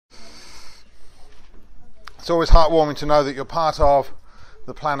It's always heartwarming to know that you're part of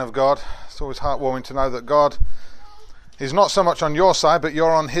the plan of God. It's always heartwarming to know that God is not so much on your side, but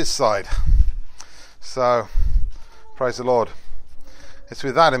you're on his side. So, praise the Lord. It's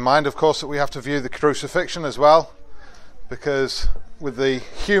with that in mind, of course, that we have to view the crucifixion as well, because with the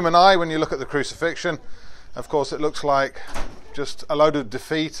human eye, when you look at the crucifixion, of course, it looks like just a load of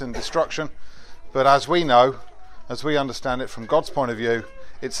defeat and destruction. But as we know, as we understand it from God's point of view,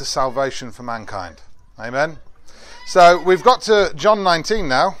 it's a salvation for mankind. Amen. So we've got to John 19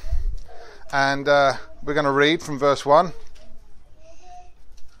 now, and we're going to read from verse 1.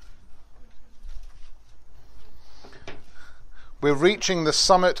 We're reaching the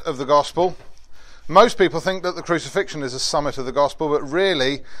summit of the gospel. Most people think that the crucifixion is the summit of the gospel, but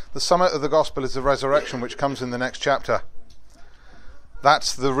really the summit of the gospel is the resurrection, which comes in the next chapter.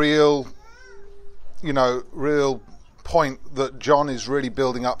 That's the real point that John is really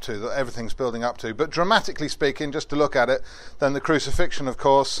building up to, that everything's building up to. But dramatically speaking, just to look at it, then the crucifixion, of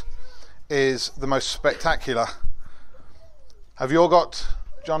course, is the most spectacular. Have you all got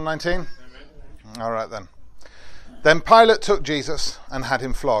John 19? Amen. All right then. Then Pilate took Jesus and had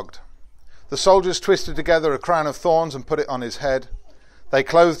him flogged. The soldiers twisted together a crown of thorns and put it on his head. They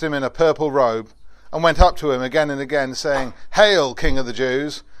clothed him in a purple robe and went up to him again and again, saying, "Hail, King of the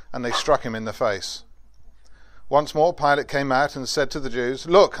Jews!" And they struck him in the face. Once more Pilate came out and said to the Jews,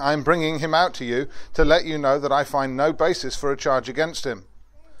 "Look, I am bringing him out to you to let you know that I find no basis for a charge against him."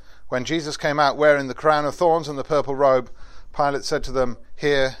 When Jesus came out wearing the crown of thorns and the purple robe, Pilate said to them,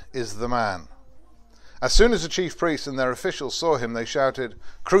 "Here is the man." As soon as the chief priests and their officials saw him, they shouted,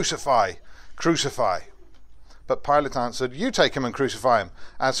 "Crucify! Crucify!" But Pilate answered, "You take him and crucify him.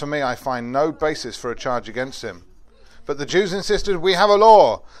 As for me, I find no basis for a charge against him." But the Jews insisted, "We have a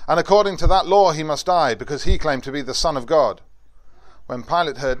law, and according to that law he must die, because he claimed to be the Son of God." When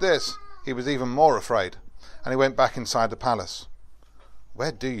Pilate heard this, he was even more afraid, and he went back inside the palace.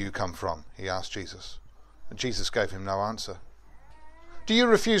 "Where do you come from?" he asked Jesus. And Jesus gave him no answer. "Do you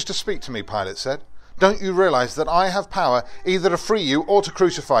refuse to speak to me?" Pilate said. "Don't you realize that I have power either to free you or to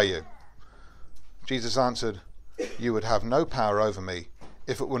crucify you?" Jesus answered, "You would have no power over me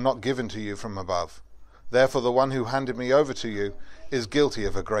if it were not given to you from above. Therefore the one who handed me over to you is guilty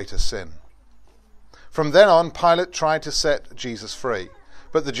of a greater sin." From then on, Pilate tried to set Jesus free,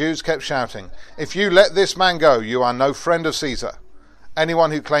 but the Jews kept shouting, "If you let this man go, you are no friend of Caesar.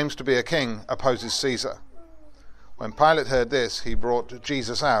 Anyone who claims to be a king opposes Caesar." When Pilate heard this, he brought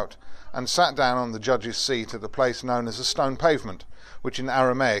Jesus out and sat down on the judge's seat at a place known as a stone pavement, which in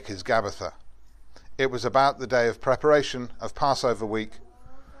Aramaic is Gabbatha. It was about the day of preparation of Passover week,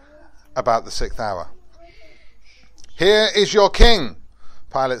 about the 6th hour. "Here is your king,"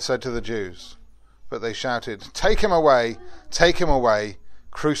 Pilate said to the Jews. But they shouted, take him away,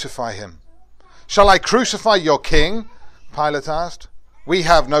 crucify him." "Shall I crucify your king?" Pilate asked. "We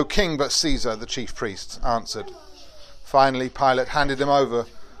have no king but Caesar," the chief priests answered. Finally, Pilate handed him over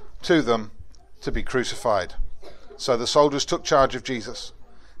to them to be crucified. So the soldiers took charge of Jesus.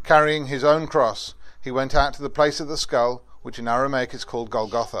 Carrying his own cross, he went out to the place of the skull, which in Aramaic is called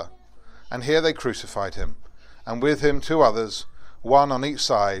Golgotha. And here they crucified him, and with him 2 others, one on each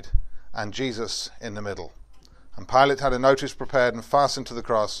side, and Jesus in the middle. And Pilate had a notice prepared and fastened to the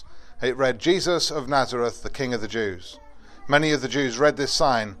cross. It read, "Jesus of Nazareth, the King of the Jews." Many of the Jews read this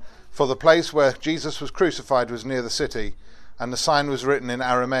sign, for the place where Jesus was crucified was near the city, and the sign was written in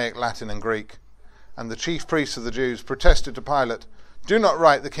Aramaic, Latin, and Greek. And the chief priests of the Jews protested to Pilate, "Do not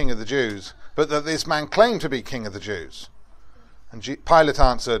write the King of the Jews, but that this man claimed to be King of the Jews." And Pilate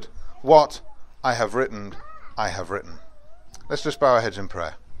answered, "What I have written, I have written." Let's just bow our heads in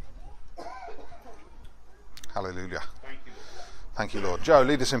prayer. Hallelujah. Thank you, Lord. Joe,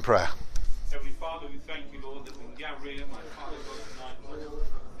 lead us in prayer. Heavenly Father, we thank you, Lord, that we can gather here, my Father God, tonight, Lord.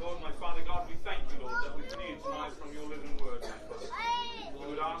 Lord, my Father God, we thank you, Lord, that we can hear tonight from your living word, my Father. We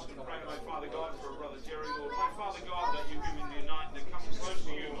would ask and pray, my Father God, for our brother Gerry, Lord. My Father God, that you give him the anointing to come close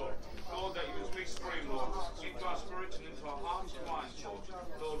to you, Lord. Lord, that you would speak through him, Lord. Speak to our spirits and into our hearts and minds, Lord.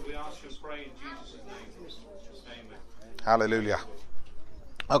 Lord, we ask and pray in Jesus' name. Amen. Hallelujah.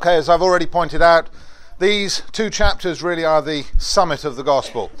 Okay, as I've already pointed out, these 2 chapters really are the summit of the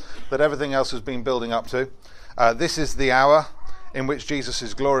gospel that everything else has been building up to. This is the hour in which Jesus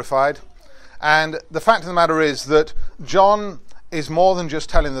is glorified. And the fact of the matter is that John is more than just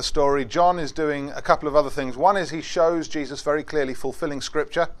telling the story. John is doing a couple of other things. One is he shows Jesus very clearly fulfilling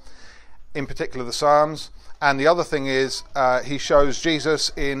Scripture, in particular the Psalms. And the other thing is he shows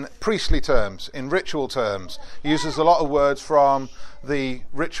Jesus in priestly terms, in ritual terms. He uses a lot of words from the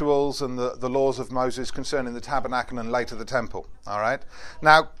rituals and the laws of Moses concerning the tabernacle and later the temple. All right.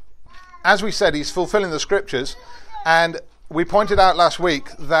 Now, as we said, he's fulfilling the scriptures, and we pointed out last week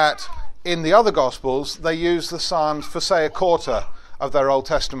that in the other Gospels they use the Psalms for, say, a quarter of their Old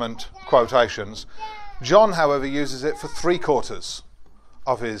Testament quotations. John, however, uses it for 3/4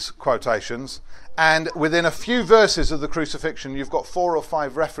 of his quotations, and within a few verses of the crucifixion you've got 4 or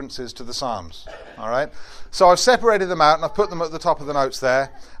 5 references to the Psalms. All right, so I've separated them out and I've put them at the top of the notes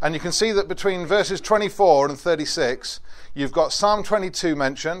there, and you can see that between verses 24 and 36 you've got Psalm 22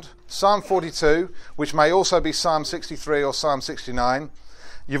 mentioned, Psalm 42, which may also be Psalm 63 or Psalm 69.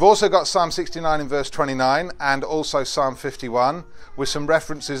 You've also got Psalm 69 in verse 29 and also Psalm 51 with some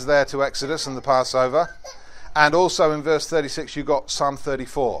references there to Exodus and the Passover. And also in verse 36 you've got Psalm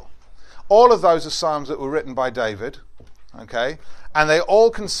 34. All of those are psalms that were written by David, okay, and they all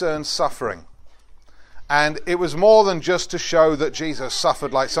concern suffering. And it was more than just to show that Jesus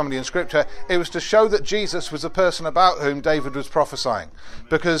suffered like somebody in Scripture. It was to show that Jesus was a person about whom David was prophesying.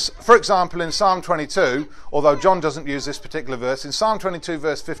 Because, for example, in Psalm 22, although John doesn't use this particular verse, in Psalm 22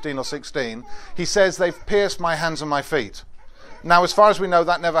 verse 15 or 16, he says, "They've pierced my hands and my feet." Now, as far as we know,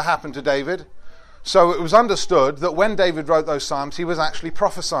 that never happened to David. So it was understood that when David wrote those psalms, he was actually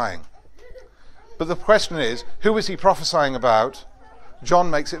prophesying. But the question is, who was he prophesying about?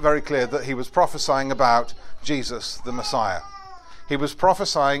 John makes it very clear that he was prophesying about Jesus, the Messiah. He was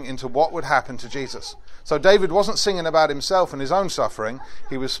prophesying into what would happen to Jesus. So David wasn't singing about himself and his own suffering,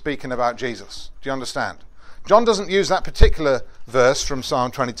 he was speaking about Jesus. Do you understand? John doesn't use that particular verse from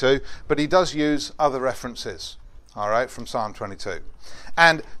Psalm 22, but he does use other references, all right, from Psalm 22.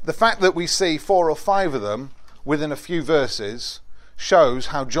 And the fact that we see 4 or 5 of them within a few verses shows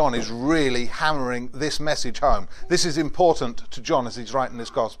how John is really hammering this message home. This is important to John as he's writing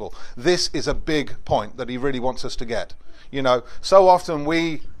this gospel. This is a big point that he really wants us to get. You know, so often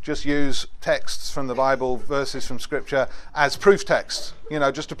we just use texts from the Bible, verses from Scripture, as proof texts, you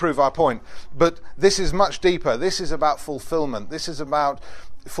know, just to prove our point. But this is much deeper. This is about fulfillment. This is about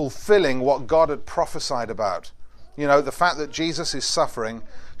fulfilling what God had prophesied about. You know, the fact that Jesus is suffering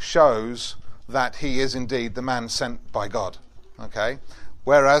shows that he is indeed the man sent by God. Okay?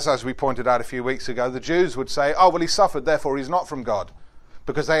 Whereas, as we pointed out a few weeks ago, the Jews would say, oh, well, he suffered, therefore he's not from God.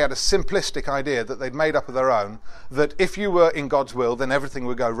 Because they had a simplistic idea that they'd made up of their own, that if you were in God's will, then everything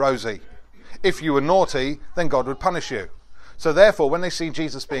would go rosy. If you were naughty, then God would punish you. So therefore, when they see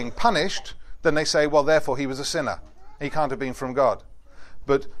Jesus being punished, then they say, well, therefore he was a sinner. He can't have been from God.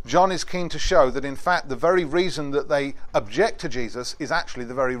 But John is keen to show that, in fact, the very reason that they object to Jesus is actually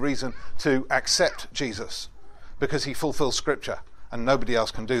the very reason to accept Jesus. Because he fulfills Scripture, and nobody else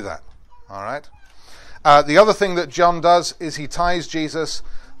can do that. All right? The other thing that John does is he ties Jesus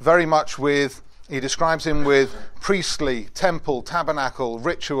very much with, he describes him with priestly, temple, tabernacle,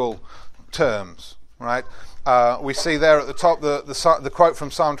 ritual terms. Right? We see there at the top, the quote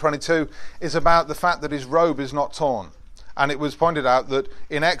from Psalm 22 is about the fact that his robe is not torn. And it was pointed out that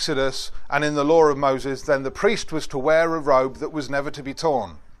in Exodus and in the law of Moses, then the priest was to wear a robe that was never to be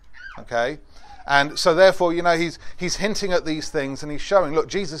torn. Okay? And so therefore, you know, he's hinting at these things and he's showing, look,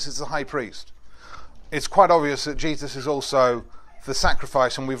 Jesus is the high priest. It's quite obvious that Jesus is also the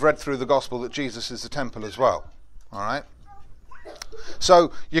sacrifice, and we've read through the gospel that Jesus is the temple as well. All right?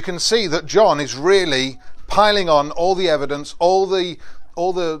 So you can see that John is really piling on all the evidence, all the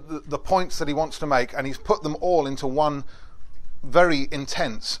points that he wants to make, and he's put them all into one very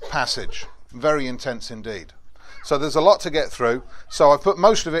intense passage. Very intense indeed. So there's a lot to get through. So I've put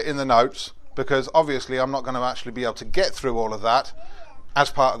most of it in the notes, because obviously I'm not going to actually be able to get through all of that as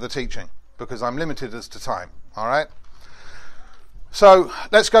part of the teaching, because I'm limited as to time. All right? So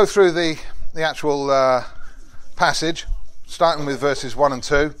let's go through the actual passage, starting with verses 1 and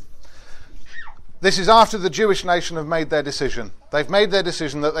 2. This is after the Jewish nation have made their decision. They've made their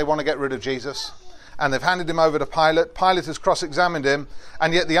decision that they want to get rid of Jesus, and they've handed him over to Pilate. Pilate has cross-examined him,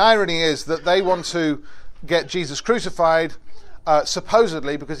 and yet the irony is that they want to get Jesus crucified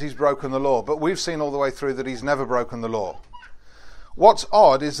supposedly because he's broken the law. But we've seen all the way through that he's never broken the law. What's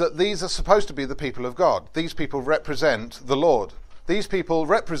odd is that these are supposed to be the people of God. These people represent the Lord. These people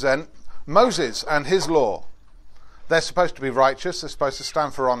represent Moses and his law. They're supposed to be righteous. They're supposed to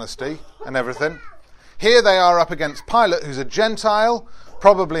stand for honesty and everything. Here they are up against Pilate, who's a Gentile,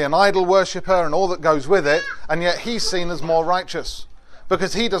 probably an idol worshipper and all that goes with it, and yet he's seen as more righteous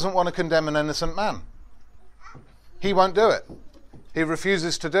because he doesn't want to condemn an innocent man. He won't do it. He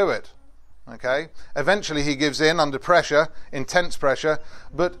refuses to do it. Okay? Eventually he gives in under pressure, intense pressure,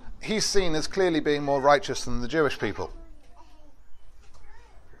 but he's seen as clearly being more righteous than the Jewish people.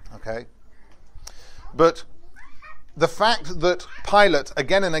 Okay? But the fact that Pilate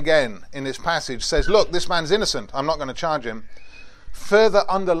again and again in this passage says, look, this man's innocent, I'm not going to charge him, further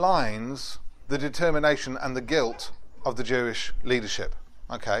underlines the determination and the guilt of the Jewish leadership.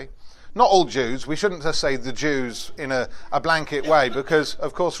 Okay? Not all Jews. We shouldn't just say the Jews in a blanket way, because,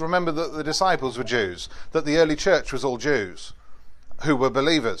 of course, remember that the disciples were Jews, that the early church was all Jews who were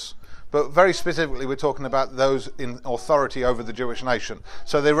believers. But very specifically, we're talking about those in authority over the Jewish nation.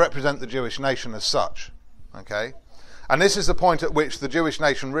 So they represent the Jewish nation as such. Okay? And this is the point at which the Jewish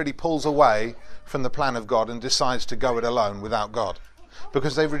nation really pulls away from the plan of God and decides to go it alone without God.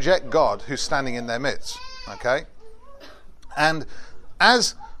 Because they reject God who's standing in their midst. Okay? And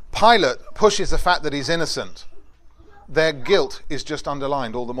as Pilate pushes the fact that he's innocent, their guilt is just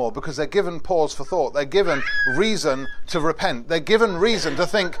underlined all the more, because they're given pause for thought. They're given reason to repent. They're given reason to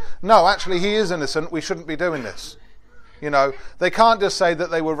think, no, actually he is innocent, we shouldn't be doing this. You know, they can't just say that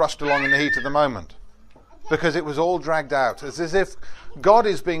they were rushed along in the heat of the moment, because it was all dragged out. It's as if God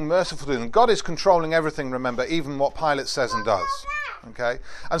is being merciful to them. God is controlling everything, remember, even what Pilate says and does. Okay?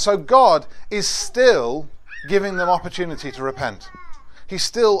 And so God is still giving them opportunity to repent. He's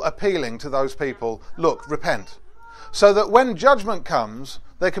still appealing to those people, look, repent. So that when judgment comes,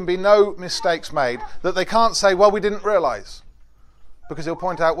 there can be no mistakes made, that they can't say, well, we didn't realise. Because he'll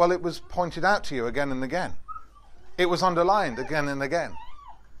point out, well, it was pointed out to you again and again. It was underlined again and again.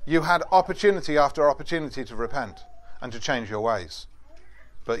 You had opportunity after opportunity to repent and to change your ways.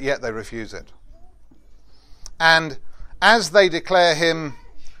 But yet they refuse it. And as they declare him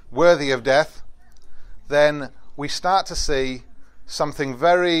worthy of death, then we start to see something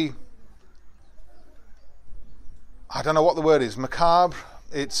very, I don't know what the word is, macabre.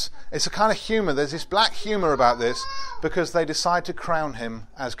 It's a kind of humour. There's this black humour about this, because they decide to crown him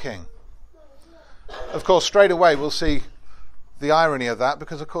as king. Of course, straight away we'll see the irony of that,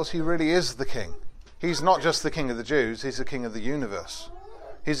 because of course he really is the king. He's not just the king of the Jews, he's the king of the universe.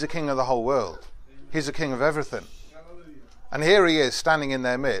 He's the king of the whole world. He's the king of everything. And here he is standing in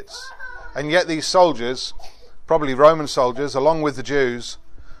their midst. And yet these soldiers, probably Roman soldiers, along with the Jews,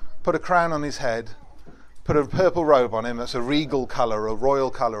 put a crown on his head, put a purple robe on him. That's a regal colour, a royal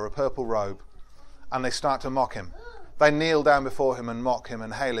colour, a purple robe. And they start to mock him. They kneel down before him and mock him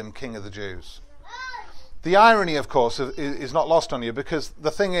and hail him King of the Jews. The irony, of course, is not lost on you, because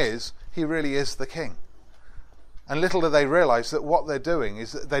the thing is, he really is the king. And little do they realise that what they're doing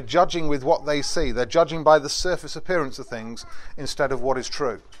is that they're judging with what they see. They're judging by the surface appearance of things instead of what is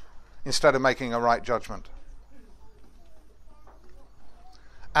true, instead of making a right judgment.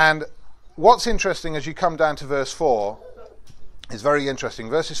 And what's interesting as you come down to verse 4 is very interesting.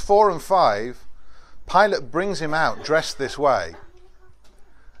 Verses 4 and 5, Pilate brings him out dressed this way.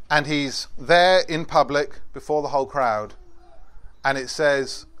 And he's there in public before the whole crowd. And it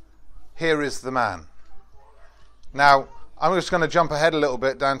says, here is the man. Now, I'm just going to jump ahead a little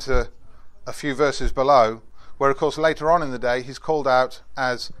bit down to a few verses below, where, of course, later on in the day, he's called out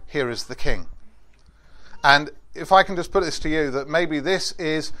as, here is the king. And if I can just put this to you, that maybe this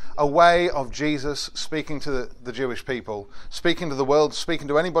is a way of Jesus speaking to the Jewish people, speaking to the world, speaking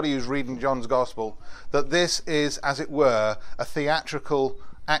to anybody who's reading John's Gospel, that this is, as it were, a theatrical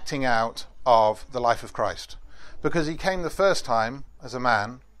acting out of the life of Christ. Because he came the first time as a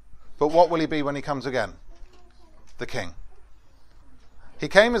man, but what will he be when he comes again? The king. He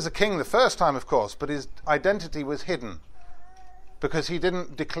came as a king the first time, of course, but his identity was hidden because he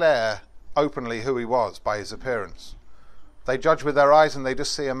didn't declare openly who he was by his appearance. They judge with their eyes and they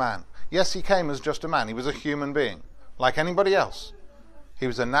just see a man. Yes, he came as just a man. He was a human being, like anybody else. He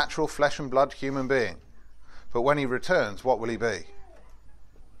was a natural flesh and blood human being. But when he returns, what will he be?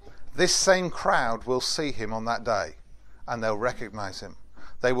 This same crowd will see him on that day, and they'll recognize him.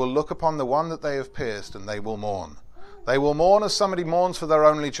 They will look upon the one that they have pierced, and they will mourn. They will mourn as somebody mourns for their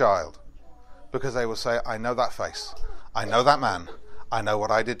only child, because they will say, I know that face. I know that man. I know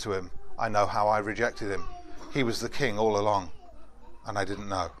what I did to him. I know how I rejected him. He was the king all along, and I didn't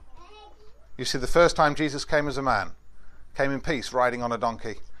know. You see, the first time Jesus came as a man, came in peace, riding on a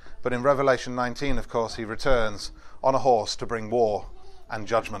donkey. But in Revelation 19, of course, he returns on a horse to bring war and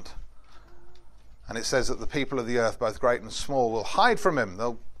judgment. And it says that the people of the earth, both great and small, will hide from him.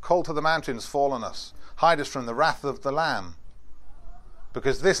 They'll call to the mountains, fall on us. Hide us from the wrath of the Lamb.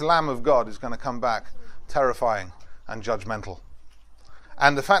 Because this Lamb of God is going to come back terrifying and judgmental.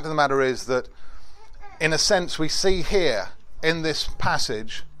 And the fact of the matter is that, in a sense, we see here in this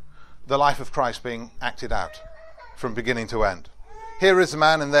passage the life of Christ being acted out from beginning to end. Here is the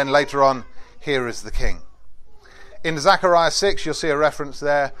man, and then later on, here is the king. In Zechariah 6, you'll see a reference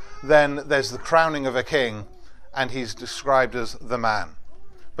there. Then there's the crowning of a king, and he's described as the man.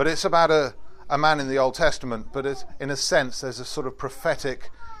 But it's about a man in the Old Testament, but in a sense, there's a sort of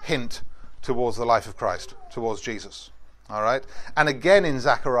prophetic hint towards the life of Christ, towards Jesus. All right? And again in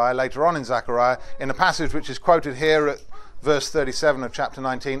Zechariah, later on in Zechariah, in a passage which is quoted here at verse 37 of chapter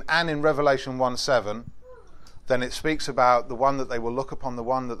 19, and in Revelation 1:7, then it speaks about the one that they will look upon, the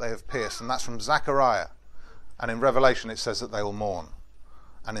one that they have pierced. And that's from Zechariah. And in Revelation it says that they will mourn.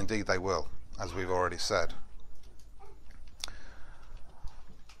 And indeed they will, as we've already said.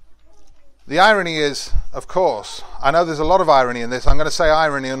 The irony is, of course, I know there's a lot of irony in this. I'm going to say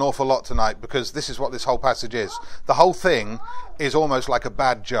irony an awful lot tonight because this is what this whole passage is. The whole thing is almost like a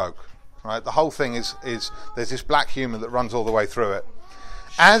bad joke, right? The whole thing is there's this black humour that runs all the way through it.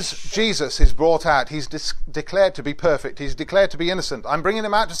 As Jesus is brought out, he's declared to be perfect. He's declared to be innocent. I'm bringing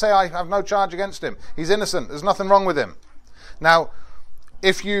him out to say I have no charge against him. He's innocent. There's nothing wrong with him. Now,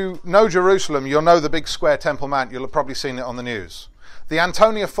 if you know Jerusalem, you'll know the big square Temple Mount. You'll have probably seen it on the news. The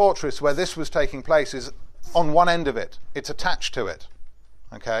Antonia fortress where this was taking place is on one end of it. It's attached to it.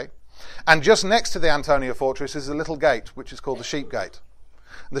 Okay? And just next to the Antonia fortress is a little gate, which is called the Sheep Gate.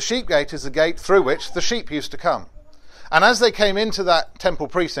 The Sheep Gate is the gate through which the sheep used to come. And as they came into that temple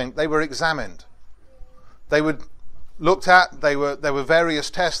precinct, they were examined. They were looked at. There were various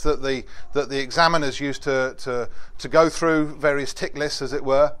tests that the examiners used to go through, various tick lists, as it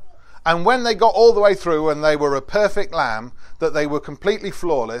were. And when they got all the way through and they were a perfect lamb, that they were completely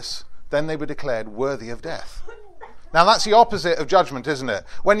flawless, then they were declared worthy of death. Now that's the opposite of judgment, isn't it?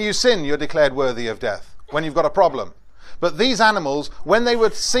 When you sin, you're declared worthy of death, when you've got a problem. But these animals, when they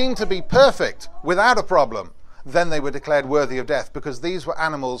were seen to be perfect, without a problem, then they were declared worthy of death, because these were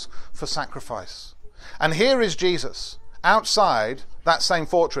animals for sacrifice. And here is Jesus, outside that same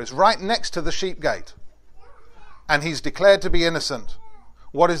fortress, right next to the sheep gate. And he's declared to be innocent.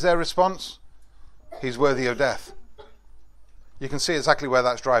 What is their response? He's worthy of death. You can see exactly where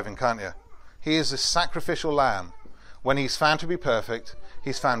that's driving, can't you? He is a sacrificial lamb. When he's found to be perfect,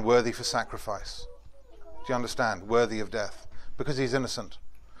 he's found worthy for sacrifice. Do you understand? Worthy of death. Because he's innocent.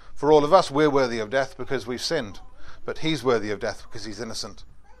 For all of us, we're worthy of death because we've sinned. But he's worthy of death because he's innocent.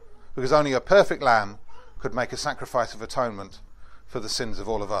 Because only a perfect lamb could make a sacrifice of atonement for the sins of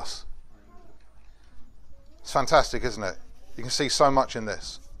all of us. It's fantastic, isn't it? You can see so much in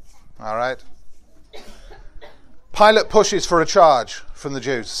this. All right? Pilate pushes for a charge from the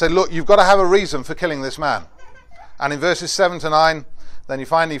Jews. Said, look, you've got to have a reason for killing this man. And in verses 7 to 9, then you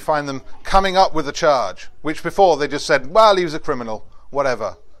finally find them coming up with a charge, which before they just said, well, he was a criminal,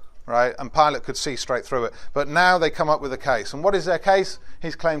 whatever. Right? And Pilate could see straight through it. But now they come up with a case. And what is their case?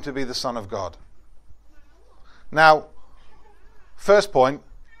 He's claimed to be the Son of God. Now, first point,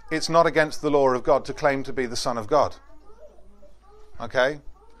 it's not against the law of God to claim to be the Son of God. Okay?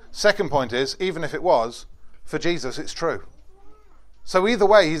 Second point is, even if it was, for Jesus it's true. So either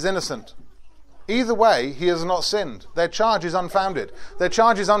way, he's innocent. Either way, he has not sinned. Their charge is unfounded. Their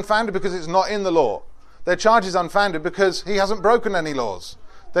charge is unfounded because it's not in the law. Their charge is unfounded because he hasn't broken any laws.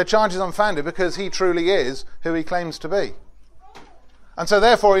 Their charge is unfounded because he truly is who he claims to be. And so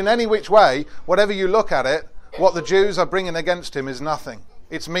therefore, in any which way, whatever you look at it, what the Jews are bringing against him is nothing.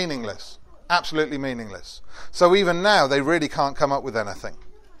 It's meaningless. Absolutely meaningless. So even now, they really can't come up with anything.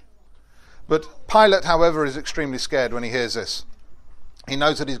 But Pilate, however, is extremely scared when he hears this. He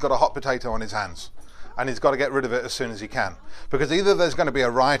knows that he's got a hot potato on his hands, and he's got to get rid of it as soon as he can. Because either there's going to be a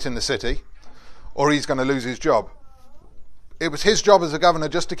riot in the city, or he's going to lose his job. It was his job as a governor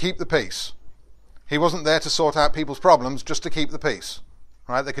just to keep the peace. He wasn't there to sort out people's problems, just to keep the peace.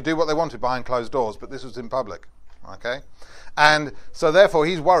 Right? They could do what they wanted behind closed doors, but this was in public. Okay? And so therefore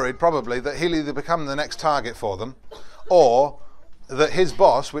he's worried probably that he'll either become the next target for them, or that his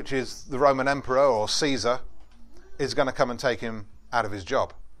boss, which is the Roman Emperor or Caesar, is going to come and take him out of his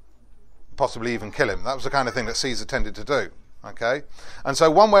job. Possibly even kill him. That was the kind of thing that Caesar tended to do. Okay? And so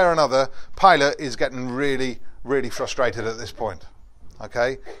one way or another, Pilate is getting really, really frustrated at this point.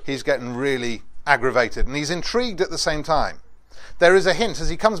 Okay? He's getting really aggravated, and he's intrigued at the same time. There is a hint as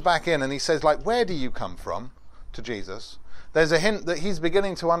he comes back in and he says, like, where do you come from? To Jesus. There's a hint that he's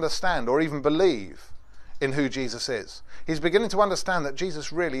beginning to understand or even believe in who Jesus is. He's beginning to understand that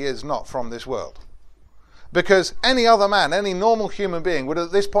Jesus really is not from this world. Because any other man, any normal human being would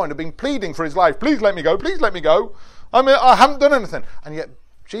at this point have been pleading for his life. Please let me go, please let me go. I haven't done anything. And yet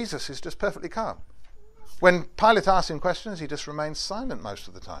Jesus is just perfectly calm. When Pilate asks him questions, he just remains silent most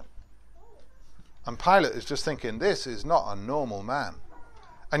of the time. And Pilate is just thinking, this is not a normal man.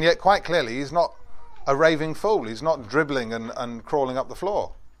 And yet quite clearly he's not a raving fool. He's not dribbling and crawling up the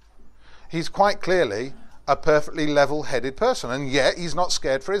floor. He's quite clearly a perfectly level-headed person. And yet he's not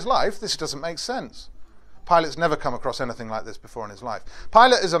scared for his life. This doesn't make sense. Pilate's never come across anything like this before in his life.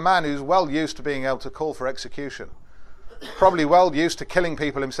 Pilate is a man who's well used to being able to call for execution. Probably well used to killing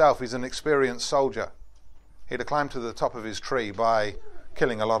people himself. He's an experienced soldier. he'd have climbed to the top of his tree by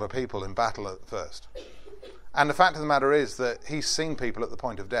killing a lot of people in battle at first. And the fact of the matter is that he's seen people at the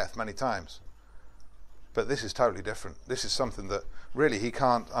point of death many times. But this is totally different. This is something that really he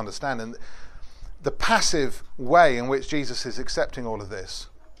can't understand. And the passive way in which Jesus is accepting all of this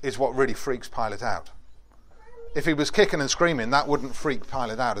is what really freaks Pilate out. If he was kicking and screaming, that wouldn't freak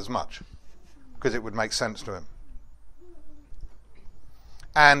Pilate out as much, because it would make sense to him.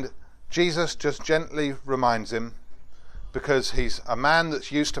 And Jesus just gently reminds him, because he's a man that's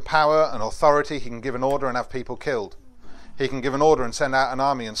used to power and authority, he can give an order and have people killed. He can give an order and send out an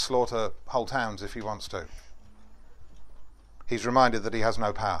army and slaughter whole towns if he wants to. He's reminded that he has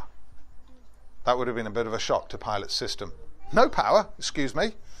no power. That would have been a bit of a shock to Pilate's system. No power? Excuse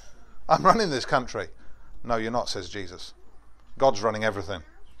me? I'm running this country. No, you're not, says Jesus. God's running everything.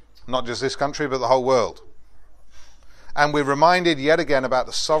 Not just this country, but the whole world. And we're reminded yet again about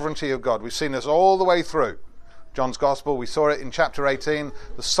the sovereignty of God. We've seen this all the way through John's Gospel. We saw it in chapter 18,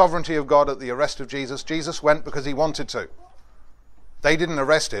 the sovereignty of God at the arrest of Jesus. Jesus went because he wanted to. They didn't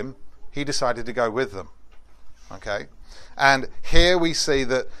arrest him. He decided to go with them. Okay? And here we see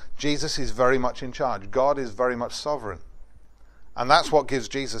that Jesus is very much in charge. God is very much sovereign. And that's what gives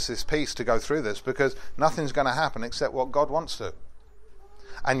Jesus his peace to go through this, because nothing's going to happen except what God wants to.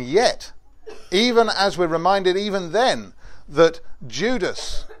 And yet, even as we're reminded even then that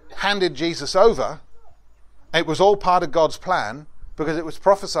Judas handed Jesus over, it was all part of God's plan because it was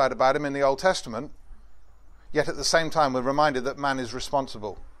prophesied about him in the Old Testament, yet at the same time we're reminded that man is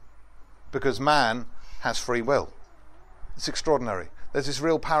responsible because man has free will. It's extraordinary. There's this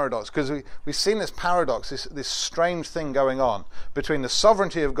real paradox, because we've seen this paradox, this strange thing going on between the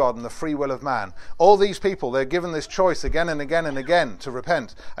sovereignty of God and the free will of man. All these people, they're given this choice again and again and again to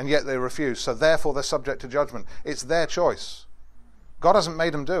repent, and yet they refuse. So therefore they're subject to judgment. It's their choice. God hasn't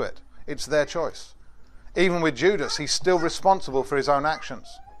made them do it. It's their choice. Even with Judas, he's still responsible for his own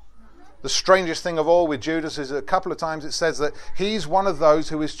actions. The strangest thing of all with Judas is a couple of times it says that he's one of those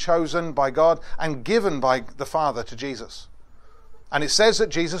who is chosen by God and given by the Father to Jesus. And it says that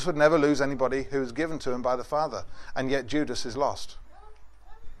Jesus would never lose anybody who was given to him by the Father. And yet Judas is lost.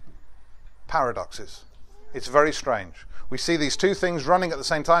 Paradoxes. It's very strange. We see these two things running at the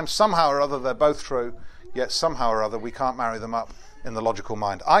same time. Somehow or other they're both true. Yet somehow or other we can't marry them up in the logical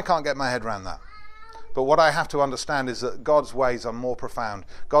mind. I can't get my head around that. But what I have to understand is that God's ways are more profound.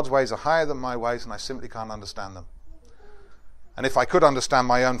 God's ways are higher than my ways, and I simply can't understand them. And if I could understand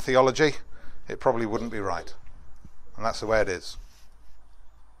my own theology, it probably wouldn't be right. And that's the way it is.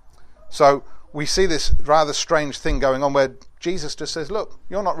 So we see this rather strange thing going on where Jesus just says, look,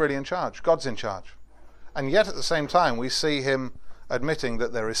 you're not really in charge. God's in charge. And yet at the same time we see him admitting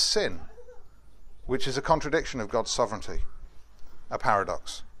that there is sin, which is a contradiction of God's sovereignty, a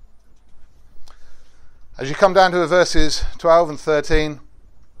paradox. As you come down to verses 12 and 13,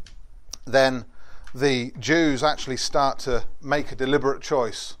 then the Jews actually start to make a deliberate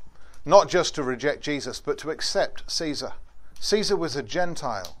choice, not just to reject Jesus, but to accept Caesar. Caesar was a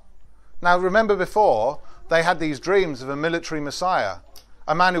Gentile. Now remember before, they had these dreams of a military Messiah,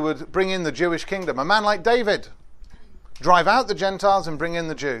 a man who would bring in the Jewish kingdom, a man like David, drive out the Gentiles and bring in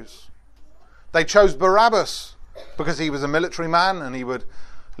the Jews. They chose Barabbas because he was a military man and he would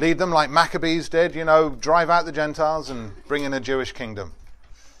lead them like Maccabees did, drive out the Gentiles and bring in a Jewish kingdom.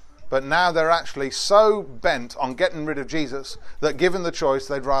 But now they're actually so bent on getting rid of Jesus that given the choice,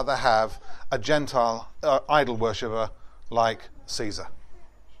 they'd rather have a Gentile idol worshipper like Caesar.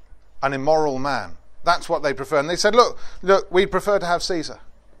 An immoral man. That's what they prefer. And they said, look, we prefer to have Caesar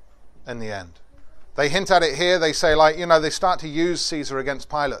in the end. They hint at it here. They say, they start to use Caesar against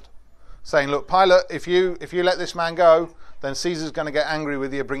Pilate, saying, look, Pilate, if you let this man go, then Caesar's going to get angry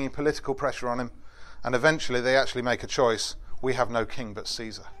with you, bringing political pressure on him. And eventually they actually make a choice. We have no king but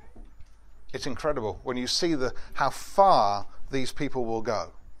Caesar. It's incredible when you see how far these people will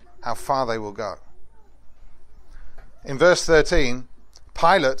go, how far they will go. In verse 13,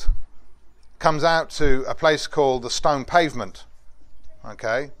 Pilate comes out to a place called the Stone Pavement.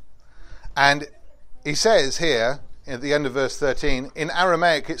 Okay? And he says here, at the end of verse 13, in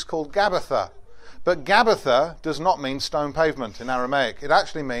Aramaic it's called Gabbatha. But Gabbatha does not mean stone pavement in Aramaic. It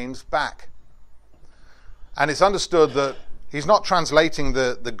actually means back. And it's understood that he's not translating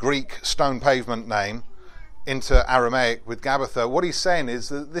the Greek stone pavement name into Aramaic with Gabbatha. What he's saying is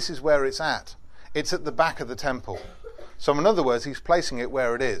that this is where it's at. It's at the back of the temple. So in other words, he's placing it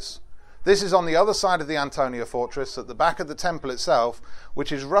where it is. This is on the other side of the Antonia fortress, at the back of the temple itself,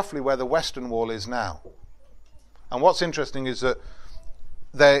 which is roughly where the western wall is now. And what's interesting is that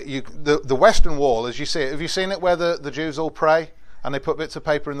the western wall, as you see it, have you seen it where the Jews all pray? and they put bits of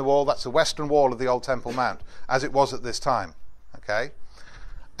paper in the wall. That's the western wall of the old Temple Mount, as it was at this time. Okay?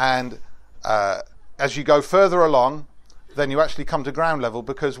 And as you go further along, then you actually come to ground level,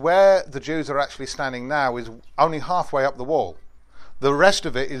 because where the Jews are actually standing now is only halfway up the wall. The rest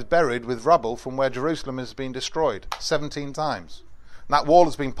of it is buried with rubble from where Jerusalem has been destroyed 17 times. And that wall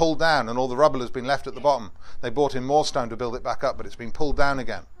has been pulled down and all the rubble has been left at the bottom. They brought in more stone to build it back up, but it's been pulled down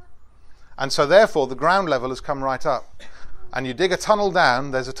again. And so therefore the ground level has come right up. And you dig a tunnel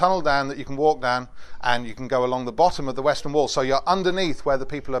down, there's a tunnel down that you can walk down, and you can go along the bottom of the western wall. So you're underneath where the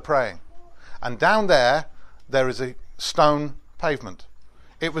people are praying. And down there is a stone pavement.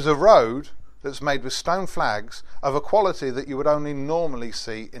 It was a road that's made with stone flags of a quality that you would only normally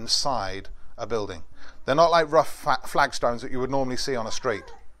see inside a building. They're not like rough flagstones that you would normally see on a street,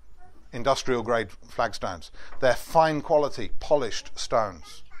 industrial grade flagstones. They're fine quality, polished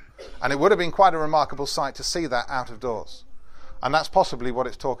stones. And it would have been quite a remarkable sight to see that out of doors. And that's possibly what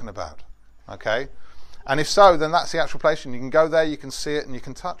it's talking about. Okay? And if so, then that's the actual place, and you can go there, you can see it, and you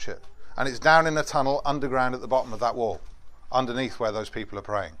can touch it. And it's down in a tunnel underground at the bottom of that wall, underneath where those people are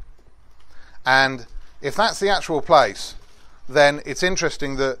praying. And if that's the actual place, then it's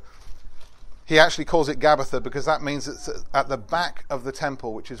interesting that he actually calls it Gabbatha, because that means it's at the back of the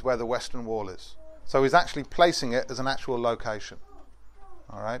temple, which is where the western wall is. So he's actually placing it as an actual location.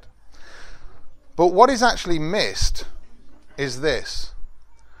 All right? But what is actually missed is this.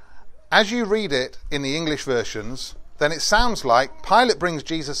 As you read it in the English versions, then it sounds like Pilate brings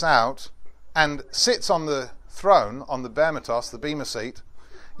Jesus out and sits on the throne, on the Bermatos, the Bema seat.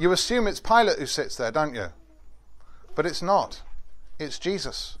 You assume it's Pilate who sits there, don't you? But it's not. It's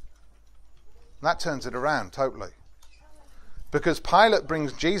Jesus. And that turns it around totally. Because Pilate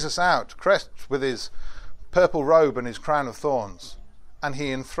brings Jesus out, dressed with his purple robe and his crown of thorns, and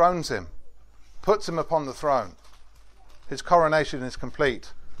he enthrones him, puts him upon the throne. His coronation is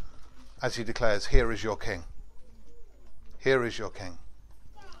complete as he declares, "Here is your king. Here is your king."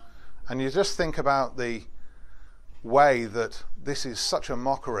 And you just think about the way that this is such a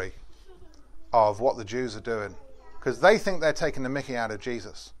mockery of what the Jews are doing, because they think they're taking the mickey out of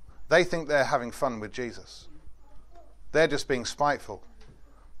Jesus. They think they're having fun with Jesus. They're just being spiteful.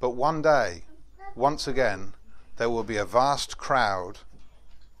 But one day, once again, there will be a vast crowd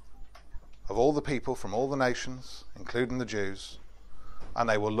of all the people from all the nations, including the Jews, and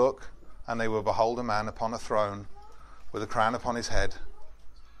they will look and they will behold a man upon a throne with a crown upon his head,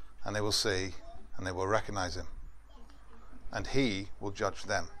 and they will see and they will recognize him, and he will judge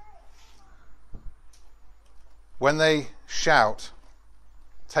them. When they shout,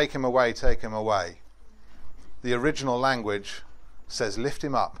 "Take him away, take him away," the original language says, "Lift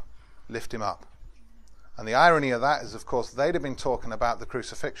him up, lift him up." And the irony of that is, of course, they'd have been talking about the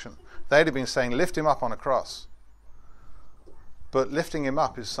crucifixion. They'd have been saying, "Lift him up on a cross." But lifting him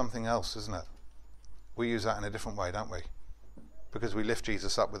up is something else, isn't it? We use that in a different way, don't we? Because we lift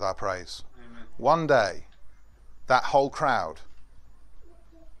Jesus up with our praise. Amen. One day, that whole crowd,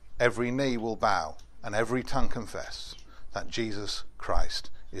 every knee will bow and every tongue confess that Jesus Christ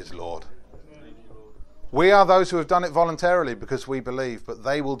is Lord. We are those who have done it voluntarily because we believe, but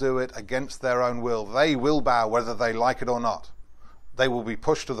they will do it against their own will. They will bow whether they like it or not. They will be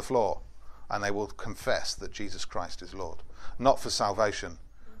pushed to the floor and they will confess that Jesus Christ is Lord. Not for salvation,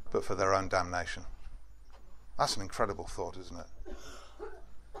 but for their own damnation. That's an incredible thought, isn't it?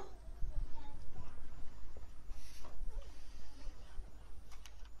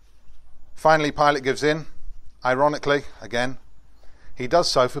 Finally, Pilate gives in. Ironically, again, he does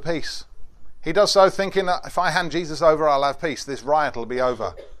so for peace. He does so thinking that if I hand Jesus over, I'll have peace. This riot will be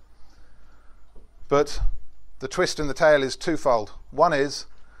over. But the twist in the tale is twofold. One is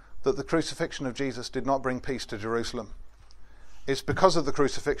that the crucifixion of Jesus did not bring peace to Jerusalem. It's because of the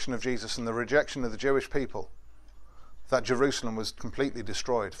crucifixion of Jesus and the rejection of the Jewish people that Jerusalem was completely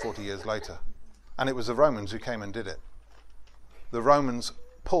destroyed 40 years later. And it was the Romans who came and did it. The Romans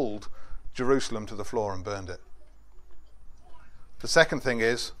pulled Jerusalem to the floor and burned it. The second thing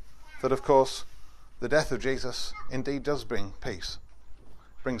is that, of course, the death of Jesus indeed does bring peace.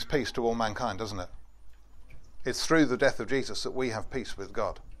 It brings peace to all mankind, doesn't it? It's through the death of Jesus that we have peace with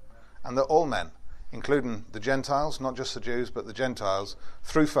God. And that all men, including the Gentiles, not just the Jews, but the Gentiles,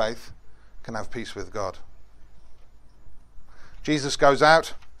 through faith, can have peace with God. Jesus goes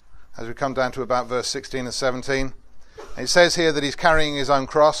out, as we come down to about verse 16 and 17. And it says here that he's carrying his own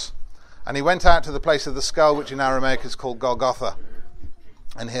cross, and he went out to the place of the skull, which in Aramaic is called Golgotha.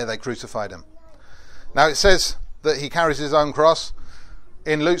 And here they crucified him. Now it says that he carries his own cross.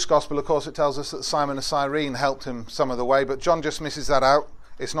 In Luke's Gospel, of course, it tells us that Simon of Cyrene helped him some of the way, but John just misses that out.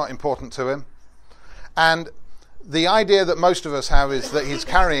 It's not important to him. And the idea that most of us have is that he's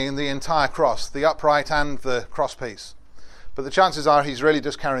carrying the entire cross, the upright and the cross piece. But the chances are he's really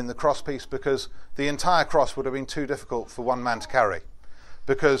just carrying the cross piece, because the entire cross would have been too difficult for one man to carry.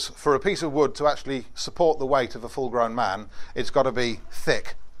 Because for a piece of wood to actually support the weight of a full-grown man, it's got to be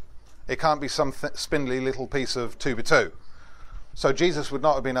thick. It can't be some spindly little piece of 2x2. So Jesus would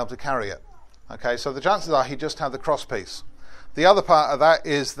not have been able to carry it. Okay, so the chances are he just had the cross piece. The other part of that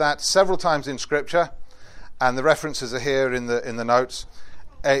is that several times in Scripture, and the references are here in the notes,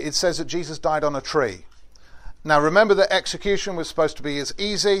 it says that Jesus died on a tree. Now remember that execution was supposed to be as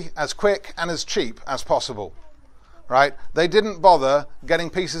easy, as quick, and as cheap as possible. Right? They didn't bother getting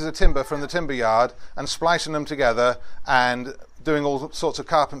pieces of timber from the timber yard and splicing them together and doing all sorts of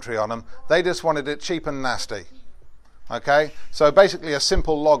carpentry on them. They just wanted it cheap and nasty. Okay? So basically a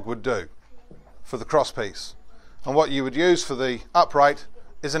simple log would do for the cross piece. And what you would use for the upright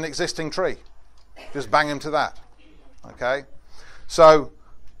is an existing tree. Just bang him to that. Okay? So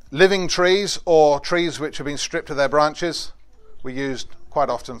living trees, or trees which have been stripped of their branches, were used quite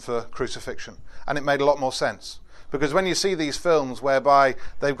often for crucifixion. And it made a lot more sense. Because when you see these films whereby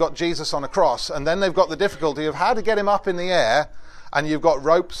they've got Jesus on a cross, and then they've got the difficulty of how to get him up in the air, and you've got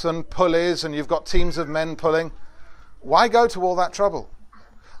ropes and pulleys, and you've got teams of men pulling, why go to all that trouble?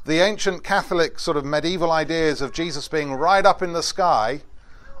 The ancient Catholic sort of medieval ideas of Jesus being right up in the sky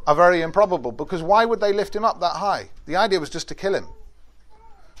are very improbable, because why would they lift him up that high? The idea was just to kill him.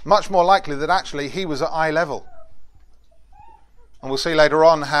 Much more likely that actually he was at eye level. And we'll see later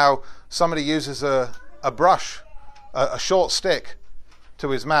on how somebody uses a brush, a short stick, to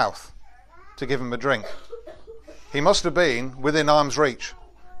his mouth to give him a drink. He must have been within arm's reach.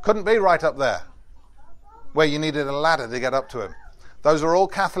 Couldn't be right up there, where you needed a ladder to get up to him. Those are all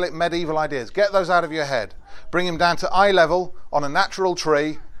Catholic medieval ideas. Get those out of your head. Bring him down to eye level on a natural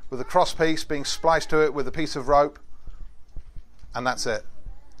tree with a cross piece being spliced to it with a piece of rope, and that's it.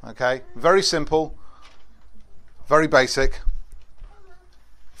 Okay? Very simple, very basic,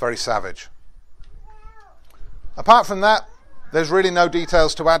 very savage. Apart from that, there's really no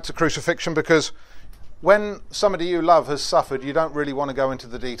details to add to crucifixion, because when somebody you love has suffered, you don't really want to go into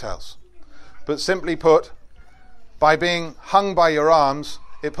the details. But simply put, by being hung by your arms,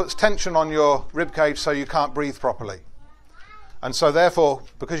 it puts tension on your ribcage so you can't breathe properly. And so therefore,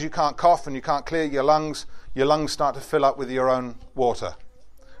 because you can't cough and you can't clear your lungs start to fill up with your own water.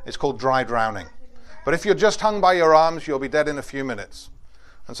 It's called dry drowning. But if you're just hung by your arms, you'll be dead in a few minutes.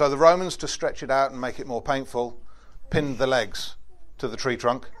 And so the Romans, to stretch it out and make it more painful, pinned the legs to the tree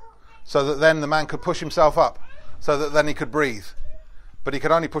trunk, so that then the man could push himself up, so that then he could breathe. But he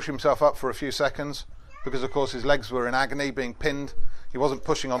could only push himself up for a few seconds, because of course his legs were in agony, being pinned. He wasn't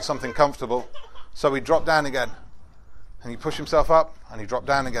pushing on something comfortable, so he dropped down again. And he pushed himself up, and he dropped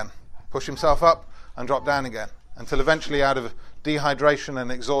down again. Push himself up, and drop down again. Until eventually, out of dehydration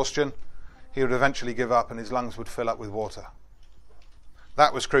and exhaustion, he would eventually give up and his lungs would fill up with water.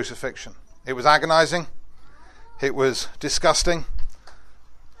 That was crucifixion. It was agonizing. It was disgusting.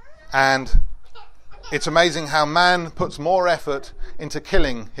 And it's amazing how man puts more effort into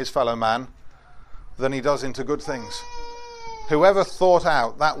killing his fellow man than he does into good things. Whoever thought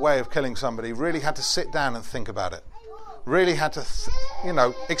out that way of killing somebody really had to sit down and think about it. Really had to,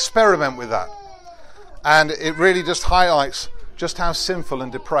 experiment with that. And it really just highlights just how sinful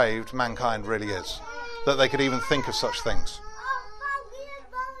and depraved mankind really is, that they could even think of such things.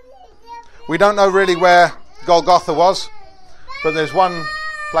 We don't know really where Golgotha was, but there's one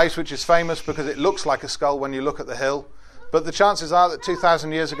place which is famous because it looks like a skull when you look at the hill, but the chances are that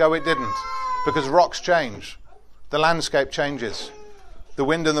 2,000 years ago it didn't, because rocks change, the landscape changes, the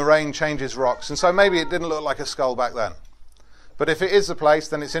wind and the rain changes rocks, and so maybe it didn't look like a skull back then. But if it is the place,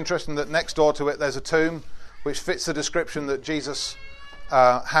 then it's interesting that next door to it there's a tomb which fits the description that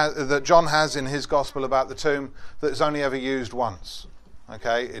that John has in his gospel about the tomb, that's only ever used once.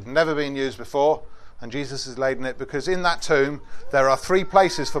 Okay, it had never been used before, and Jesus is laid in it because in that tomb there are 3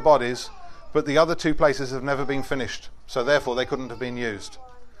 places for bodies, but the other 2 places have never been finished, so therefore they couldn't have been used.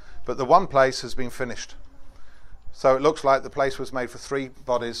 But the one place has been finished. So it looks like the place was made for 3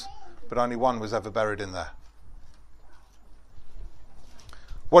 bodies, but only one was ever buried in there.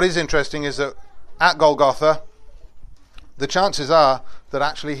 What is interesting is that at Golgotha, the chances are that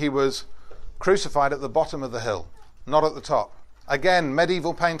actually he was crucified at the bottom of the hill, not at the top. Again,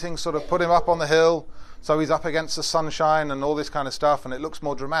 medieval paintings sort of put him up on the hill, so he's up against the sunshine and all this kind of stuff, and it looks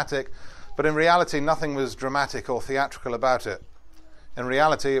more dramatic. But in reality, nothing was dramatic or theatrical about it. In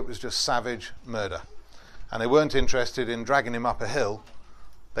reality, it was just savage murder. And they weren't interested in dragging him up a hill.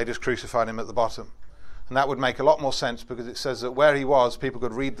 They just crucified him at the bottom. And that would make a lot more sense because it says that where he was, people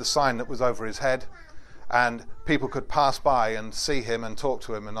could read the sign that was over his head, and people could pass by and see him and talk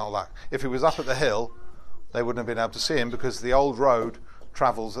to him and all that. If he was up at the hill, they wouldn't have been able to see him, because the old road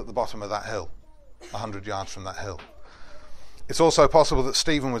travels at the bottom of that hill, 100 yards from that hill. It's also possible that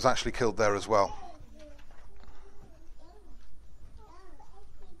Stephen was actually killed there as well.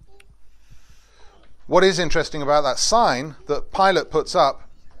 What is interesting about that sign that Pilate puts up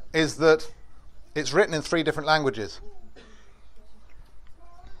is that it's written in 3 different languages.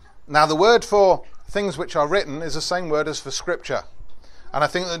 Now, the word for things which are written is the same word as for scripture. And I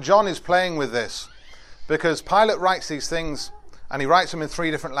think that John is playing with this, because Pilate writes these things, and he writes them in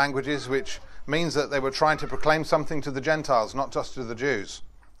 3 different languages, which means that they were trying to proclaim something to the Gentiles, not just to the Jews.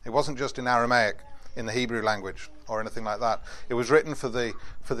 It wasn't just in Aramaic, in the Hebrew language, or anything like that. It was written for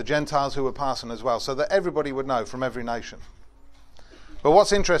the Gentiles who were passing as well, so that everybody would know from every nation. But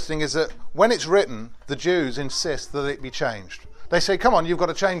what's interesting is that when it's written, the Jews insist that it be changed. They say, come on, you've got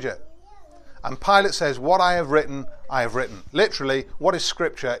to change it. And Pilate says, what I have written, I have written. Literally, what is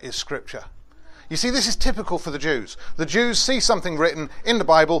Scripture is Scripture. You see, this is typical for the Jews. The Jews see something written in the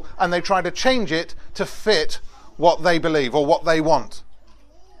Bible and they try to change it to fit what they believe or what they want.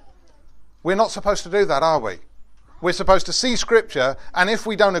 We're not supposed to do that, are we? We're supposed to see Scripture, and if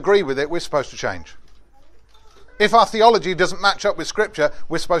we don't agree with it, we're supposed to change. If our theology doesn't match up with Scripture,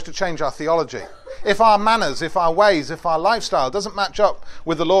 we're supposed to change our theology. If our manners, if our ways, if our lifestyle doesn't match up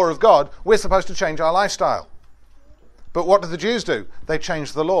with the law of God, we're supposed to change our lifestyle. But what do the Jews do? They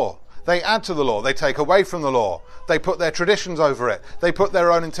change the law. They add to the law. They take away from the law. They put their traditions over it. They put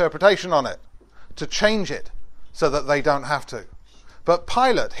their own interpretation on it to change it so that they don't have to. But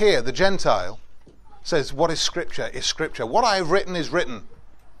Pilate here, the Gentile, says, what is Scripture is Scripture. What I have written is written.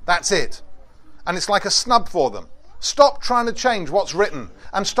 That's it. And it's like a snub for them. Stop trying to change what's written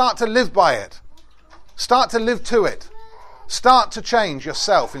and start to live by it. Start to live to it. Start to change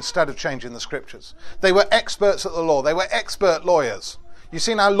yourself instead of changing the Scriptures. They were experts at the law. They were expert lawyers. You've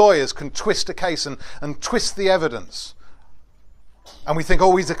seen how lawyers can twist a case and twist the evidence. And we think,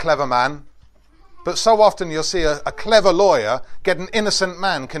 oh, he's a clever man. But so often you'll see a clever lawyer get an innocent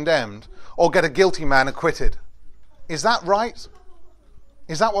man condemned or get a guilty man acquitted. Is that right?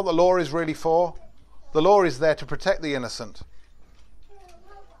 Is that what the law is really for? The law is there to protect the innocent.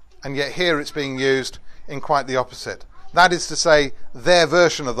 And yet here it's being used in quite the opposite. That is to say, their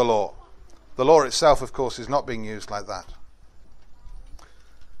version of the law. The law itself, of course, is not being used like that.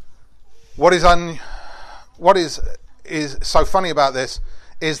 What is so funny about this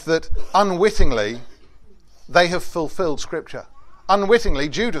is that unwittingly they have fulfilled Scripture. Unwittingly,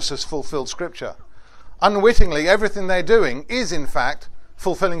 Judas has fulfilled Scripture. Unwittingly, everything they're doing is in fact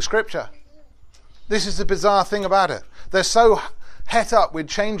fulfilling Scripture. This is the bizarre thing about it. They're so het up with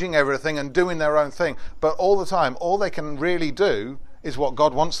changing everything and doing their own thing, but all the time, all they can really do is what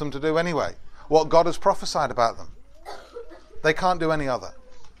God wants them to do anyway, what God has prophesied about them. They can't do any other.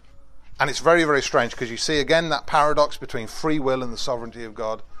 And it's very, very strange, because you see again that paradox between free will and the sovereignty of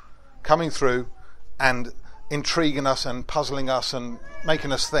God coming through and intriguing us and puzzling us and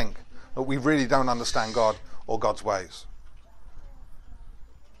making us think that we really don't understand God or God's ways.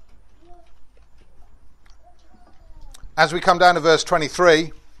 As we come down to verse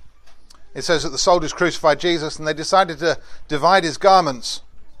 23, it says that the soldiers crucified Jesus and they decided to divide his garments.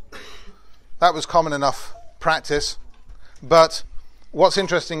 That was common enough practice. But what's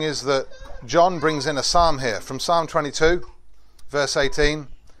interesting is that John brings in a psalm here from Psalm 22, verse 18.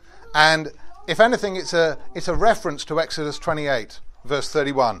 And if anything, it's a reference to Exodus 28, verse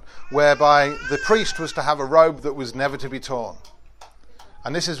 31, whereby the priest was to have a robe that was never to be torn.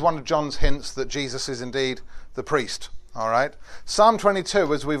 And this is one of John's hints that Jesus is indeed the priest. All right. Psalm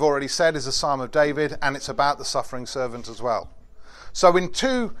 22, as we've already said, is a psalm of David, and it's about the suffering servant as well. So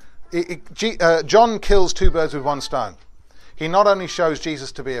John kills 2 birds with one stone. He not only shows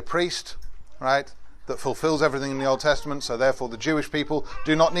Jesus to be a priest, right, that fulfills everything in the Old Testament, so therefore the Jewish people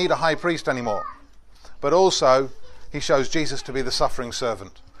do not need a high priest anymore, but also he shows Jesus to be the suffering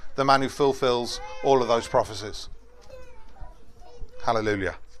servant, the man who fulfills all of those prophecies.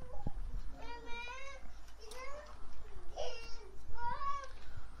 Hallelujah.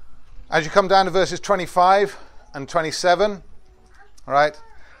 As you come down to verses 25 and 27, all right,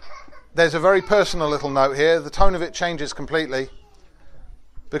 there's a very personal little note here. The tone of it changes completely,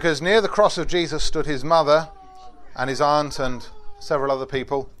 because near the cross of Jesus stood his mother and his aunt and several other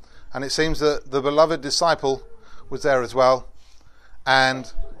people, and it seems that the beloved disciple was there as well.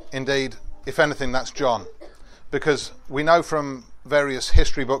 And indeed, if anything, that's John, because we know from various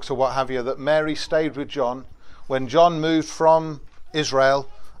history books or what have you that Mary stayed with John when John moved from Israel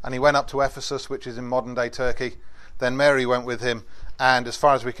and he went up to Ephesus, which is in modern day Turkey. Then Mary went with him, And as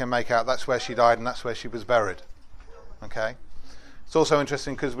far as we can make out, that's where she died and that's where she was buried. Okay? It's also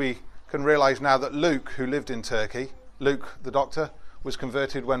interesting because we can realize now that Luke, who lived in Turkey, Luke the doctor, was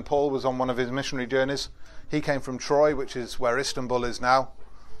converted when Paul was on one of his missionary journeys. He came from Troy, which is where Istanbul is now,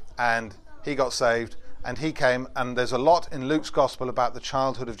 and he got saved, and he came, and there's a lot in Luke's gospel about the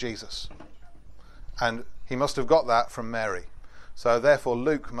childhood of Jesus. And he must have got that from Mary. So therefore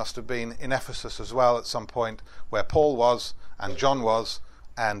Luke must have been in Ephesus as well at some point, where Paul was and John was,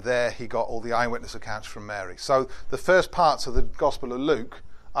 and there he got all the eyewitness accounts from Mary. So the first parts of the Gospel of Luke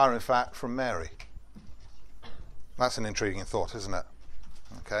are in fact from Mary. That's an intriguing thought, isn't it?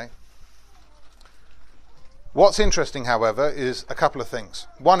 Okay. What's interesting, however, is a couple of things.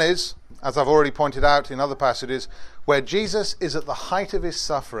 One is, as I've already pointed out in other passages, where Jesus is at the height of his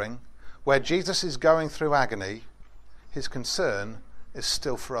suffering, where Jesus is going through agony, his concern is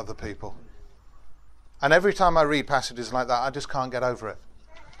still for other people. And every time I read passages like that, I just can't get over it.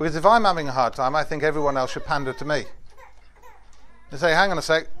 Because if I'm having a hard time, I think everyone else should pander to me. They say, hang on a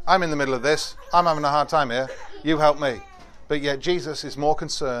sec, I'm in the middle of this, I'm having a hard time here, you help me. But yet Jesus is more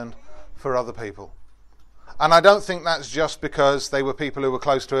concerned for other people. And I don't think that's just because they were people who were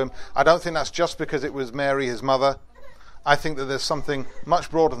close to him. I don't think that's just because it was Mary, his mother. I think that there's something much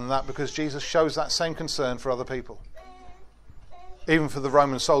broader than that, because Jesus shows that same concern for other people. Even for the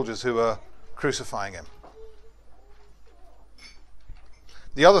Roman soldiers who were crucifying him.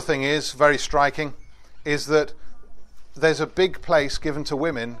 The other thing is, very striking, is that there's a big place given to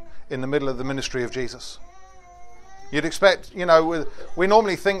women in the middle of the ministry of Jesus. You'd expect, we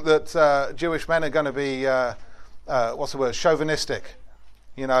normally think that Jewish men are going to be, chauvinistic,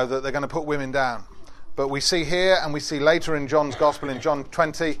 that they're going to put women down. But we see here, and we see later in John's Gospel, in John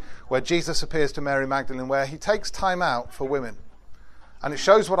 20, where Jesus appears to Mary Magdalene, where he takes time out for women. And it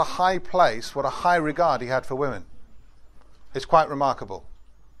shows what a high place, what a high regard he had for women. It's quite remarkable.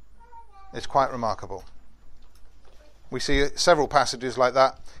 It's quite remarkable. We see several passages like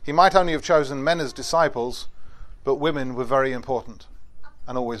that. He might only have chosen men as disciples, but women were very important,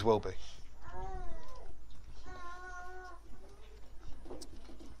 and always will be.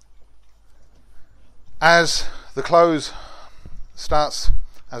 As the close starts,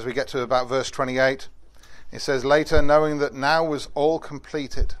 as we get to about verse 28, it says, later, knowing that now was all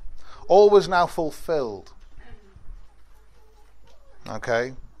completed, all was now fulfilled.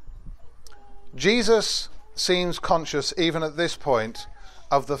 Okay? Jesus seems conscious, even at this point,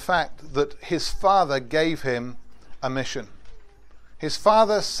 of the fact that his Father gave him a mission. His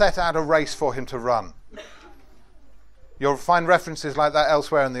Father set out a race for him to run. You'll find references like that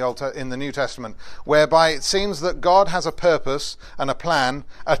elsewhere in the New Testament, whereby it seems that God has a purpose and a plan,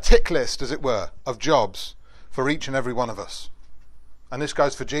 a tick list, as it were, of jobs for each and every one of us. And this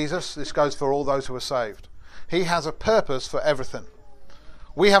goes for Jesus, this goes for all those who are saved. He has a purpose for everything.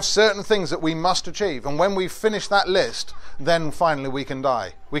 We have certain things that we must achieve, and when we finish that list, then finally we can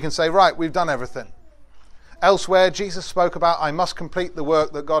die. We can say, right, we've done everything. Elsewhere, Jesus spoke about, I must complete the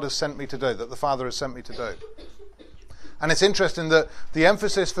work that God has sent me to do, that the Father has sent me to do. And it's interesting that the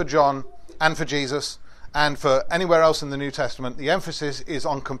emphasis for John and for Jesus and for anywhere else in the New Testament, the emphasis is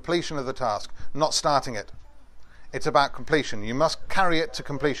on completion of the task, not starting it. It's about completion. You must carry it to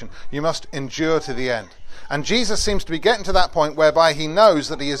completion. You must endure to the end. And Jesus seems to be getting to that point whereby he knows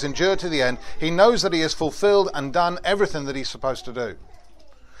that he has endured to the end. He knows that he has fulfilled and done everything that he's supposed to do.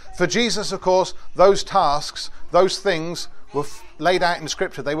 For Jesus, of course, those tasks, those things were laid out in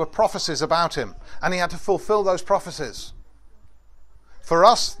Scripture. They were prophecies about him, and he had to fulfill those prophecies. For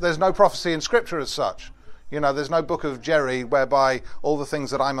us, there's no prophecy in Scripture as such. There's no book of Gerry whereby all the things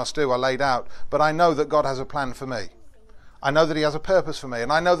that I must do are laid out. But I know that God has a plan for me. I know that he has a purpose for me.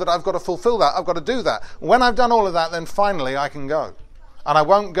 And I know that I've got to fulfill that. I've got to do that. When I've done all of that, then finally I can go. And I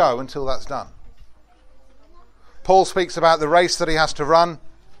won't go until that's done. Paul speaks about the race that he has to run.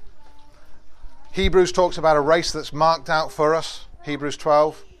 Hebrews talks about a race that's marked out for us. Hebrews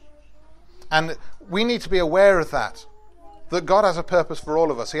 12. And we need to be aware of that. That God has a purpose for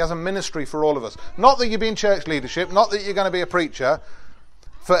all of us. He has a ministry for all of us. Not that you'll be in church leadership, not that you're going to be a preacher.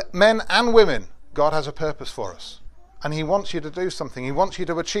 For men and women, God has a purpose for us. And he wants you to do something. He wants you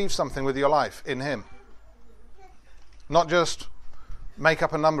to achieve something with your life in him. Not just make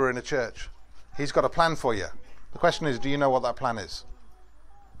up a number in a church. He's got a plan for you. The question is, do you know what that plan is?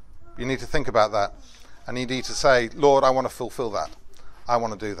 You need to think about that. And you need to say, Lord, I want to fulfill that. I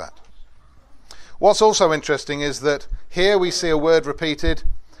want to do that. What's also interesting is that here we see a word repeated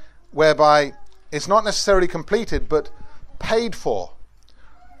whereby it's not necessarily completed but paid for.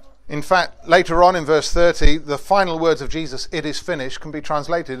 In fact, later on in verse 30, the final words of Jesus, it is finished, can be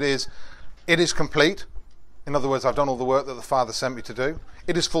translated is, it is complete, In other words, I've done all the work that the Father sent me to do.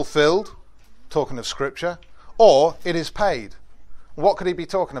 It is fulfilled, talking of Scripture, or it is paid. What could he be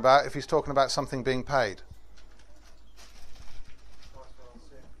talking about if he's talking about something being paid?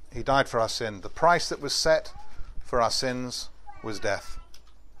 He died for our sin. The price that was set for our sins was death.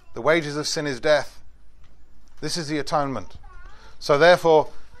 The wages of sin is death. This is the atonement. So therefore,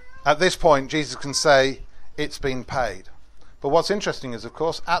 at this point, Jesus can say, it's been paid. But what's interesting is, of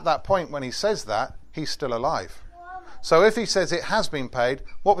course, at that point when he says that, he's still alive. So if he says it has been paid,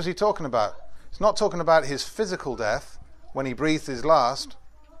 what was he talking about? He's not talking about his physical death when he breathed his last.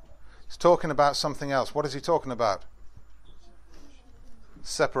 He's talking about something else. What is he talking about?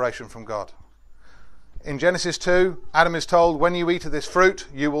 Separation from God. In Genesis 2, Adam is told, when you eat of this fruit,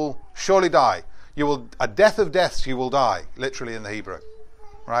 you will surely die. A death of deaths you will die, literally in the Hebrew.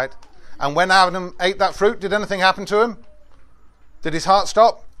 Right? And when Adam ate that fruit, did anything happen to him? Did his heart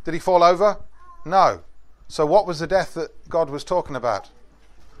stop? Did he fall over? No. So what was the death that God was talking about?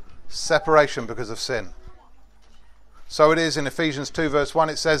 Separation because of sin. So it is in Ephesians 2 verse 1,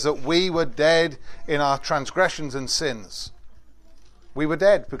 it says that we were dead in our transgressions and sins. We were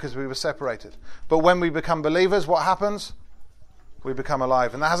dead because we were separated. But when we become believers, what happens? We become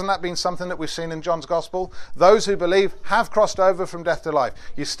alive. And hasn't that been something that we've seen in John's Gospel? Those who believe have crossed over from death to life.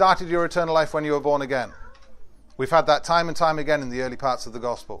 You started your eternal life when you were born again. We've had that time and time again in the early parts of the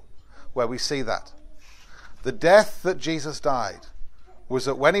Gospel, where we see that. The death that Jesus died was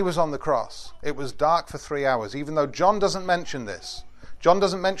that when he was on the cross, it was dark for 3 hours, even though John doesn't mention this. John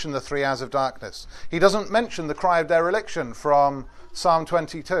doesn't mention the 3 hours of darkness. He doesn't mention the cry of dereliction from Psalm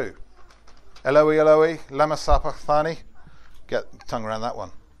 22. Eloi, Eloi, lama sabachthani. Get the tongue around that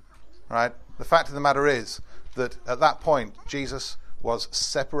one. Right? The fact of the matter is that at that point, Jesus was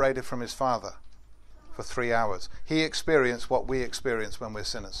separated from his Father for 3 hours. He experienced what we experience when we're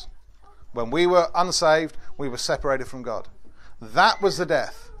sinners. When we were unsaved, we were separated from God. That was the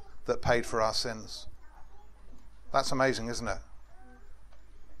death that paid for our sins. That's amazing, isn't it?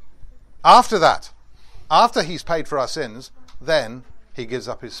 After that, after he's paid for our sins, then he gives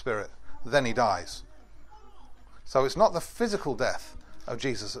up his spirit. Then he dies. So it's not the physical death of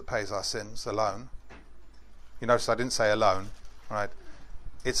Jesus that pays our sins alone. You notice I didn't say alone, right?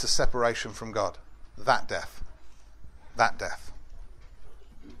 It's the separation from God. That death. That death.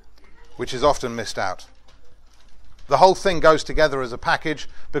 Which is often missed out. The whole thing goes together as a package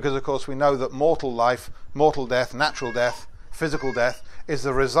because, of course, we know that mortal life, mortal death, natural death, physical death is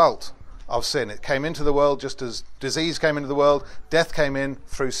the result of sin. It came into the world just as disease came into the world, death came in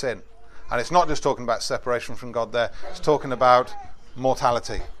through sin. And it's not just talking about separation from God there, it's talking about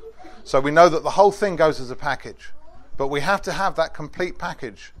mortality. So we know that the whole thing goes as a package. But we have to have that complete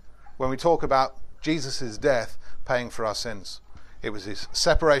package when we talk about Jesus' death paying for our sins. It was his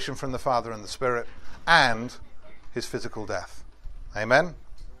separation from the Father and the Spirit and his physical death. Amen?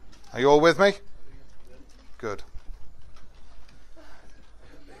 Are you all with me? Good.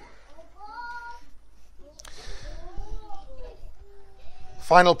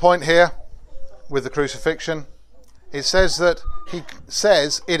 Final point here with the crucifixion. It says that he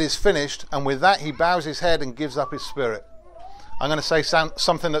says it is finished, and with that he bows his head and gives up his spirit. I'm going to say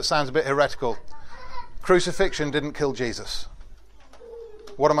something that sounds a bit heretical. Crucifixion didn't kill Jesus.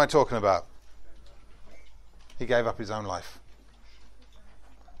 What am I talking about? He gave up his own life.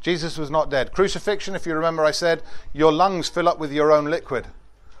 Jesus was not dead. Crucifixion, if you remember, I said, your lungs fill up with your own liquid.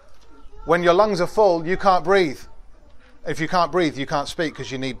 When your lungs are full, you can't breathe. If you can't breathe, you can't speak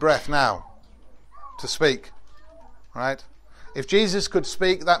because you need breath now to speak. Right? If Jesus could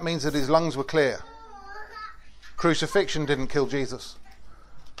speak, that means that his lungs were clear. Crucifixion didn't kill Jesus.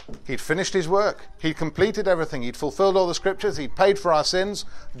 He'd finished his work. He'd completed everything. He'd fulfilled all the scriptures. He'd paid for our sins.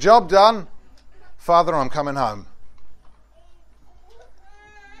 Job done. Father, I'm coming home.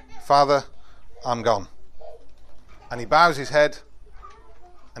 Father, I'm gone. And he bows his head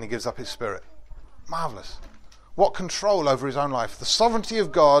and he gives up his spirit. Marvellous. What control over his own life. The sovereignty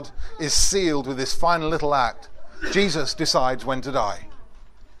of God is sealed with this final little act. Jesus decides when to die.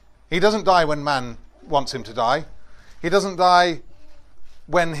 He doesn't die when man wants him to die. He doesn't die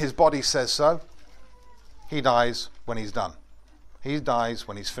when his body says so. He dies when he's done. He dies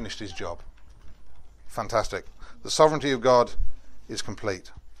when he's finished his job. Fantastic. The sovereignty of God is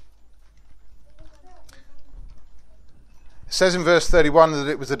complete. It says in verse 31 that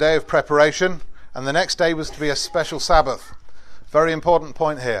it was a day of preparation, and the next day was to be a special Sabbath. Very important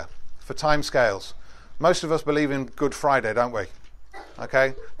point here for time scales. Most of us believe in Good Friday, don't we?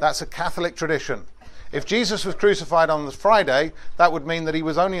 Okay? That's a Catholic tradition. If Jesus was crucified on the Friday, that would mean that he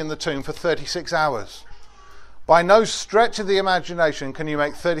was only in the tomb for 36 hours. By no stretch of the imagination can you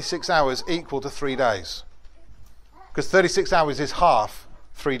make 36 hours equal to 3 days. Because 36 hours is half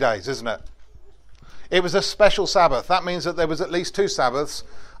 3 days, isn't it? It was a special Sabbath. That means that there was at least 2 Sabbaths.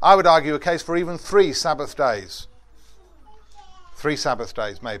 I would argue a case for even 3 Sabbath days. 3 Sabbath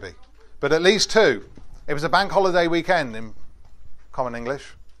days, maybe. But at least 2. It was a bank holiday weekend in common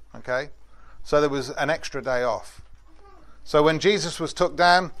English. Okay? So there was an extra day off. So when Jesus was took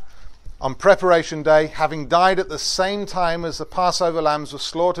down on preparation day, having died at the same time as the Passover lambs were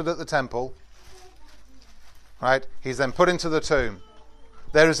slaughtered at the temple, right, he's then put into the tomb.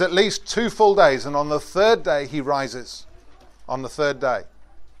 There is at least 2 full days, and on the 3rd day he rises. On the 3rd day.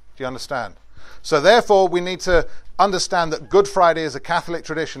 Do you understand? So therefore we need to understand that Good Friday is a Catholic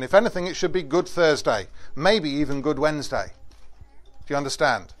tradition. If anything, it should be Good Thursday, maybe even Good Wednesday. Do you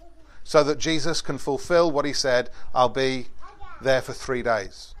understand? So that Jesus can fulfill what he said, I'll be there for 3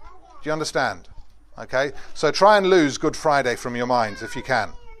 days. Do you understand? Okay? So try and lose Good Friday from your minds if you can.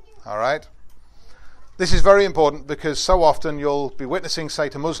 All right? This is very important because so often you'll be witnessing, say,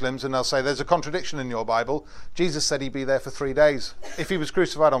 to Muslims, and they'll say, there's a contradiction in your Bible. Jesus said he'd be there for 3 days. If he was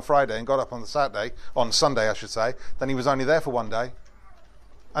crucified on Friday and got up on Sunday, I should say, then he was only there for 1 day.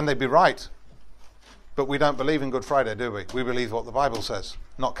 And they'd be right. But we don't believe in Good Friday, do we? We believe what the Bible says,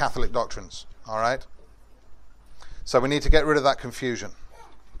 not Catholic doctrines. All right? So we need to get rid of that confusion.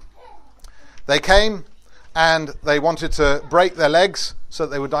 They came and they wanted to break their legs so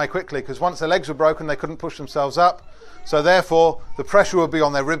that they would die quickly, because once their legs were broken, they couldn't push themselves up. So therefore, the pressure would be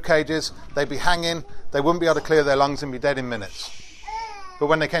on their rib cages. They'd be hanging. They wouldn't be able to clear their lungs and be dead in minutes. But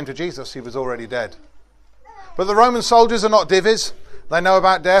when they came to Jesus, he was already dead. But the Roman soldiers are not divvies. They know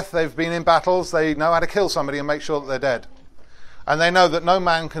about death. They've been in battles. They know how to kill somebody and make sure that they're dead. And they know that no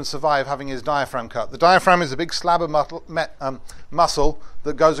man can survive having his diaphragm cut. The diaphragm is a big slab of muscle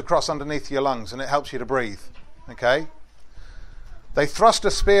that goes across underneath your lungs, and it helps you to breathe. Okay? They thrust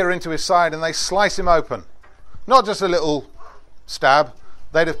a spear into his side and they slice him open. Not just a little stab.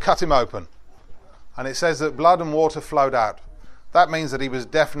 They'd have cut him open. And it says that blood and water flowed out. That means that he was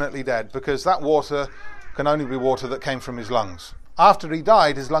definitely dead, because that water can only be water that came from his lungs. After he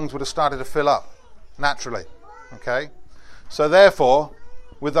died, his lungs would have started to fill up naturally. Okay? So therefore,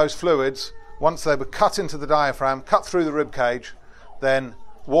 with those fluids, once they were cut into the diaphragm, cut through the rib cage, then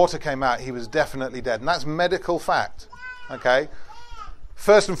water came out. He was definitely dead. And that's medical fact. Okay?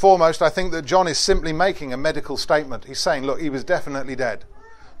 First and foremost, I think that John is simply making a medical statement. He's saying, look, he was definitely dead.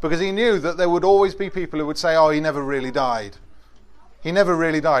 Because he knew that there would always be people who would say, oh, he never really died. He never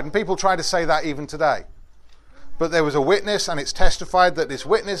really died. And people try to say that even today. But there was a witness, and it's testified that this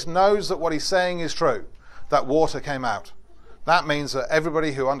witness knows that what he's saying is true. That water came out. That means that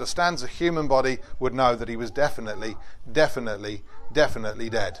everybody who understands the human body would know that he was definitely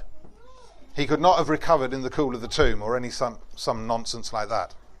dead. He could not have recovered in the cool of the tomb or some nonsense like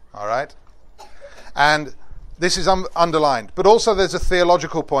that. All right? And this is underlined. But also there's a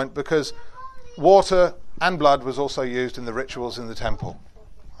theological point, because water and blood was also used in the rituals in the temple.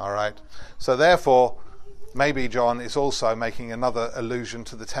 All right? So therefore, maybe John is also making another allusion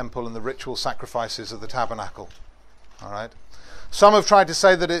to the temple and the ritual sacrifices of the tabernacle. All right? Some have tried to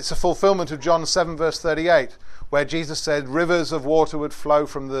say that it's a fulfillment of John 7 verse 38, where Jesus said rivers of water would flow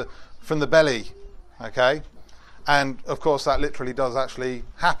from the belly. Okay? And of course that literally does actually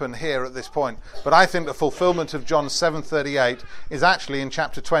happen here at this point. But I think the fulfillment of John 7:38 is actually in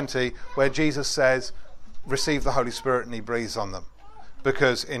chapter 20, where Jesus says, receive the Holy Spirit, and he breathes on them.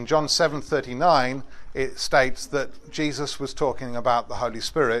 Because in John 7:39 it states that Jesus was talking about the Holy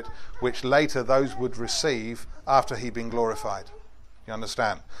Spirit, which later those would receive after he'd been glorified. You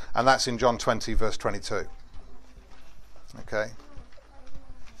understand? And that's in John 20 verse 22. Okay.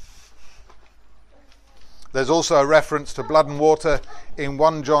 There's also a reference to blood and water in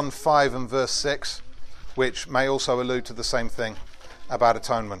 1 John 5 and verse 6, which may also allude to the same thing about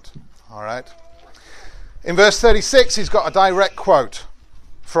atonement. All right. In verse 36, he's got a direct quote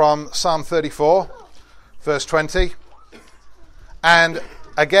from Psalm 34, verse 20. And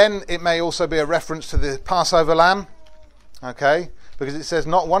again, it may also be a reference to the Passover lamb. Okay. Because it says,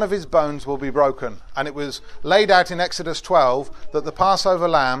 not one of his bones will be broken. And it was laid out in Exodus 12 that the Passover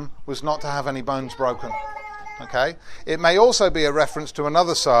lamb was not to have any bones broken. Okay? It may also be a reference to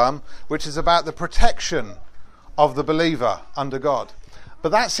another psalm, which is about the protection of the believer under God.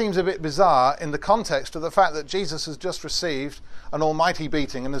 But that seems a bit bizarre in the context of the fact that Jesus has just received an almighty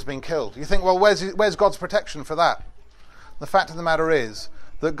beating and has been killed. You think, well, where's God's protection for that? The fact of the matter is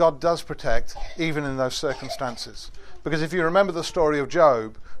that God does protect even in those circumstances. Because if you remember the story of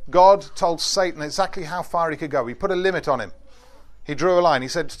Job, God told Satan exactly how far he could go. He put a limit on him. He drew a line. He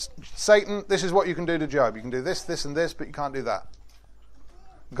said, Satan, this is what you can do to Job. You can do this, this and this, but you can't do that.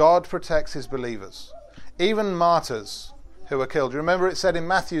 God protects his believers. even martyrs who were killed. You remember it said in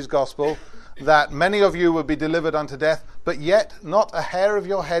Matthew's Gospel that many of you would be delivered unto death, but yet not a hair of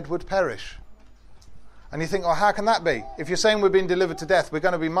your head would perish. And you think, oh, how can that be? If you're saying we're being delivered to death, we're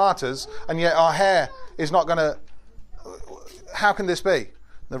going to be martyrs, and yet our hair is not going to... How can this be?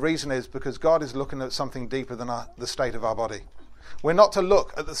 The reason is because God is looking at something deeper than the state of our body. We're not to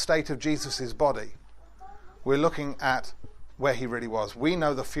look at the state of Jesus' body. We're looking at where he really was. We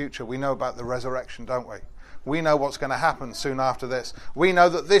know the future. We know about the resurrection, don't we? We know what's going to happen soon after this. We know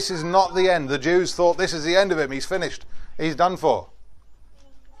that this is not the end. The Jews thought this is the end of him. He's finished. He's done for.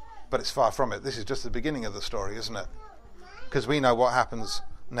 But it's far from it. This is just the beginning of the story, isn't it? Because we know what happens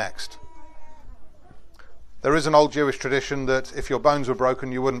next. There is an old Jewish tradition that if your bones were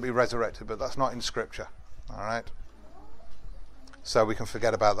broken, you wouldn't be resurrected, but that's not in Scripture. All right? So we can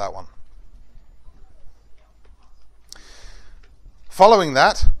forget about that one. Following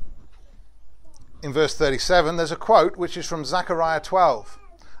that, in verse 37, there's a quote which is from Zechariah 12.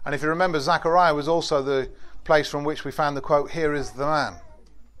 And if you remember, Zechariah was also the place from which we found the quote, "Here is the man."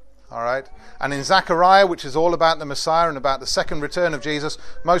 All right? And in Zechariah, which is all about the Messiah and about the second return of Jesus,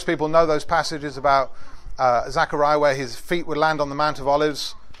 most people know those passages about Zechariah where his feet would land on the Mount of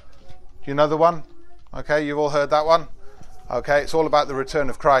Olives. Do you know the one? Okay, you've all heard that one? Okay, it's all about the return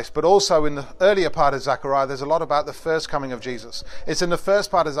of Christ. But also in the earlier part of Zechariah, there's a lot about the first coming of Jesus. It's in the first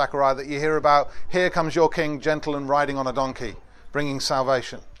part of Zechariah that you hear about, here comes your king, gentle and riding on a donkey, bringing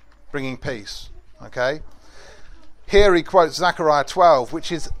salvation, bringing peace. Okay? Here he quotes Zechariah 12,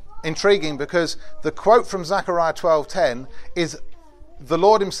 which is intriguing because the quote from Zechariah 12:10 is the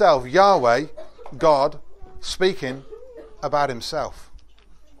Lord himself, Yahweh, God, speaking about himself.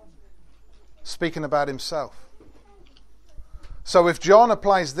 Speaking about himself. So if John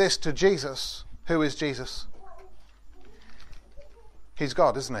applies this to Jesus, who is Jesus? He's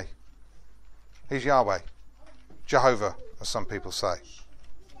God, isn't he? He's Yahweh. Jehovah, as some people say.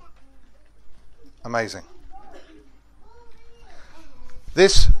 Amazing.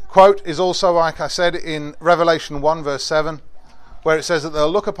 This quote is also, like I said, in Revelation 1 verse 7, where it says that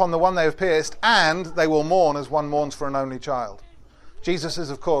they'll look upon the one they have pierced and they will mourn as one mourns for an only child. Jesus is,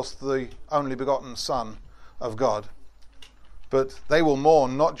 of course, the only begotten Son of God. But they will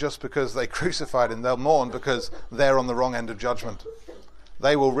mourn not just because they crucified him, they'll mourn because they're on the wrong end of judgment.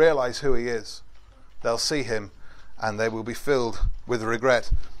 They will realize who he is. They'll see him and they will be filled with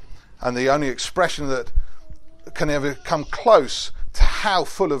regret. And the only expression that can ever come close to how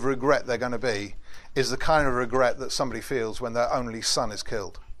full of regret they're going to be is the kind of regret that somebody feels when their only son is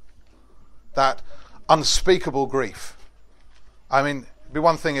killed. That unspeakable grief. I mean, it'd be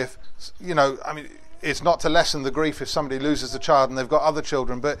one thing if, it's not to lessen the grief if somebody loses a child and they've got other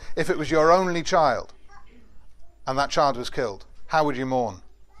children, but if it was your only child and that child was killed, how would you mourn?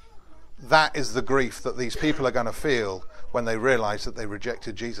 That is the grief that these people are going to feel when they realize that they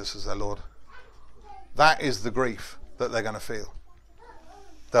rejected Jesus as their Lord. That is the grief that they're going to feel.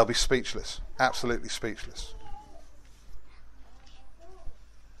 They'll be speechless, absolutely speechless.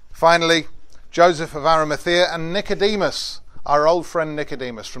 Finally, Joseph of Arimathea and Nicodemus, our old friend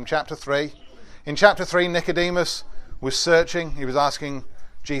Nicodemus from chapter 3. In chapter 3, Nicodemus was searching. He was asking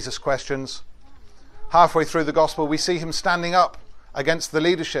Jesus questions. Halfway through the gospel, we see him standing up against the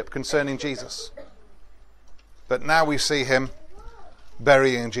leadership concerning Jesus. But now we see him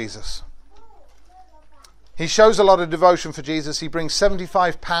burying Jesus. He shows a lot of devotion for Jesus. He brings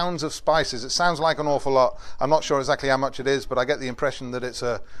 75 pounds of spices. It sounds like an awful lot. I'm not sure exactly how much it is, but I get the impression that it's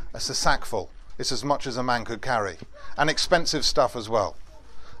a sackful. It's as much as a man could carry. And expensive stuff as well.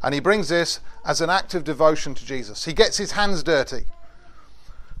 And he brings this as an act of devotion to Jesus. He gets his hands dirty.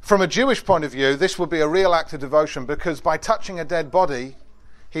 From a Jewish point of view, this would be a real act of devotion because by touching a dead body,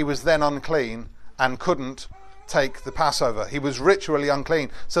 he was then unclean and couldn't take the Passover. He was ritually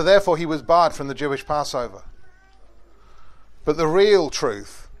unclean. So therefore he was barred from the Jewish Passover. But the real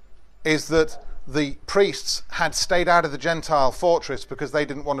truth is that the priests had stayed out of the Gentile fortress because they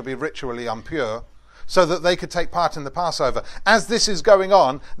didn't want to be ritually impure, so that they could take part in the Passover. As this is going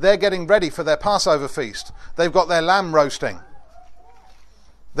on, they're getting ready for their Passover feast. They've got their lamb roasting.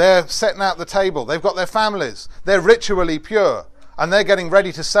 They're setting out the table. They've got their families. They're ritually pure. And they're getting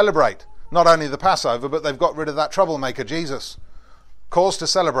ready to celebrate not only the Passover, but they've got rid of that troublemaker, Jesus. Cause to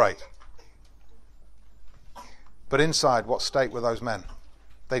celebrate. But inside, what state were those men?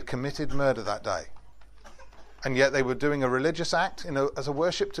 They'd committed murder that day. And yet they were doing a religious act as a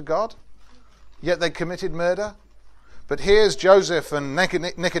worship to God. Yet they committed murder. But here's Joseph and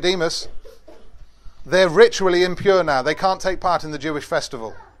Nicodemus. They're ritually impure now. They can't take part in the Jewish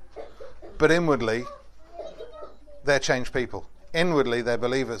festival. But inwardly, they're changed people. Inwardly, they're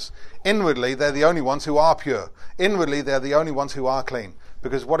believers. Inwardly, they're the only ones who are pure. Inwardly, they're the only ones who are clean.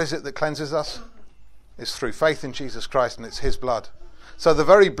 Because what is it that cleanses us? It's through faith in Jesus Christ, and it's his blood. So the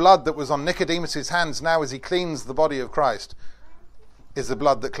very blood that was on Nicodemus's hands now as he cleans the body of Christ is the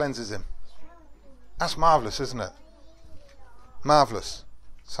blood that cleanses him. That's marvellous, isn't it? Marvellous.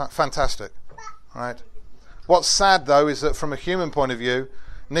 Fantastic. Right? What's sad, though, is that from a human point of view,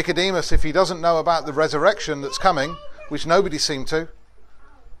 Nicodemus, if he doesn't know about the resurrection that's coming, which nobody seemed to,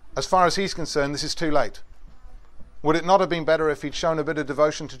 as far as he's concerned, this is too late. Would it not have been better if he'd shown a bit of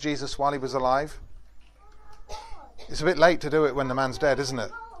devotion to Jesus while he was alive? It's a bit late to do it when the man's dead, isn't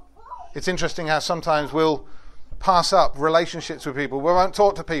it? It's interesting how sometimes we'll pass up relationships with people. We won't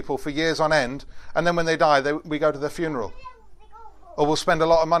talk to people for years on end, and then when they die, we go to their funeral. Or we'll spend a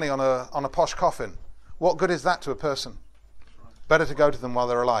lot of money on a posh coffin. What good is that to a person? Better to go to them while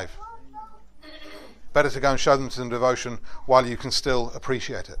they're alive. Better to go and show them some devotion while you can still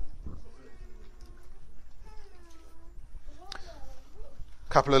appreciate it. A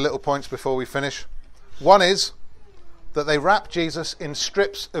couple of little points before we finish. One is that they wrap Jesus in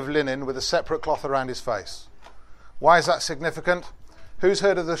strips of linen with a separate cloth around his face. Why is that significant? Who's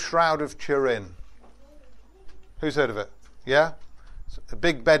heard of the Shroud of Turin? Who's heard of it? Yeah? It's a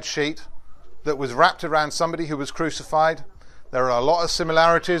big bed sheet that was wrapped around somebody who was crucified. There are a lot of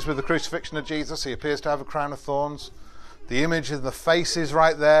similarities with the crucifixion of Jesus. He appears to have a crown of thorns. The image of the face is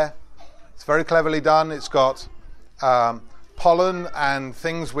right there. It's very cleverly done. It's got pollen and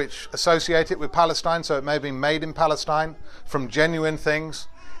things which associate it with Palestine, so it may have been made in Palestine from genuine things.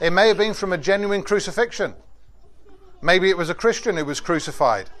 It may have been from a genuine crucifixion. Maybe it was a Christian who was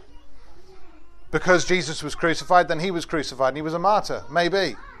crucified. Because Jesus was crucified, then he was crucified and he was a martyr.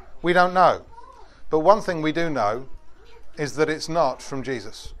 Maybe. We don't know. But one thing we do know is that it's not from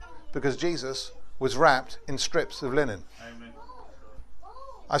Jesus, because Jesus was wrapped in strips of linen. Amen.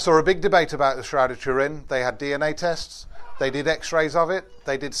 I saw a big debate about the Shroud of Turin. They had DNA tests. They did x-rays of it.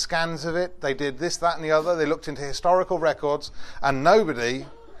 They did scans of it. They did this, that and the other. They looked into historical records, and nobody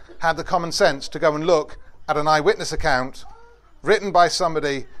had the common sense to go and look at an eyewitness account written by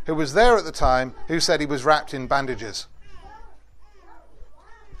somebody who was there at the time who said he was wrapped in bandages.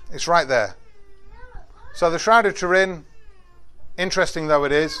 It's right there. So the Shroud of Turin, interesting though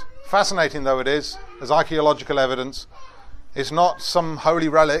it is, fascinating though it is, as archaeological evidence, it's not some holy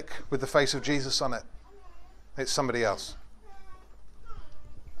relic with the face of Jesus on it. It's somebody else.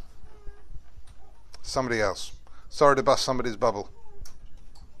 Somebody else. Sorry to bust somebody's bubble.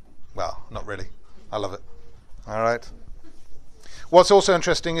 Well, not really. I love it. All right. What's also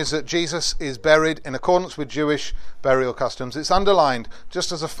interesting is that Jesus is buried in accordance with Jewish burial customs. It's underlined,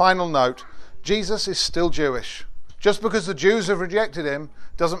 just as a final note, Jesus is still Jewish. Just because the Jews have rejected him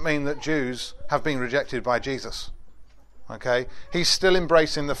doesn't mean that Jews have been rejected by Jesus. Okay? He's still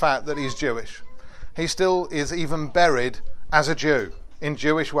embracing the fact that he's Jewish. He still is even buried as a Jew in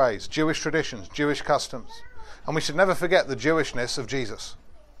Jewish ways, Jewish traditions, Jewish customs. And we should never forget the Jewishness of Jesus.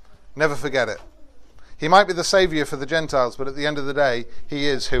 Never forget it. He might be the saviour for the Gentiles, but at the end of the day, he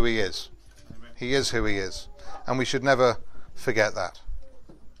is who he is. Amen. He is who he is. And we should never forget that.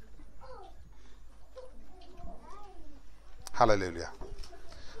 Hallelujah.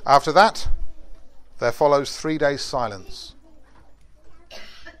 After that, there follows 3 days' silence,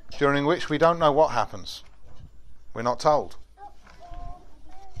 during which we don't know what happens. We're not told.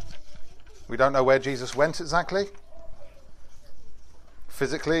 We don't know where Jesus went exactly,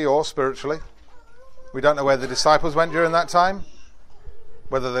 physically or spiritually. We don't know where the disciples went during that time,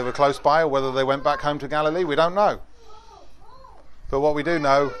 whether they were close by or whether they went back home to Galilee. We don't know. But what we do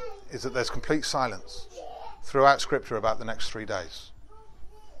know is that there's complete silence throughout Scripture about the next 3 days,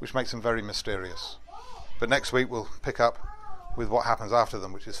 which makes them very mysterious. But next week we'll pick up with what happens after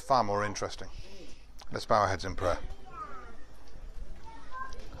them, which is far more interesting. Let's bow our heads in prayer.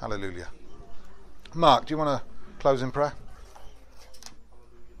 Hallelujah. Mark, do you want to close in prayer?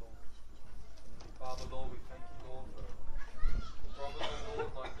 Father, Lord, we thank you, Lord, for brothers, Lord,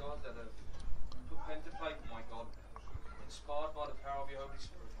 my God, that have put pen to paper, my God, inspired by the power of your Holy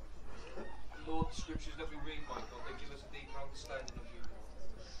Spirit. And Lord, the scriptures that we read, my God, they give us a deeper understanding of you, Lord.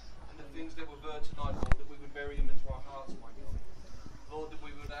 And the things that were heard tonight, Lord, that we would bury them into our hearts, my God. Lord, that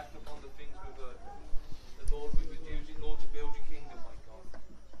we would act upon the things we've heard. That, Lord, we would use it, Lord, to build your kingdom, my God.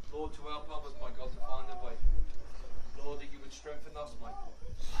 Lord, to help others, my God, to find their way. Lord, that you would strengthen us, my God.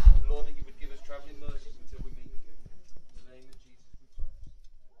 And Lord, that you would give us travelling mercies until we meet.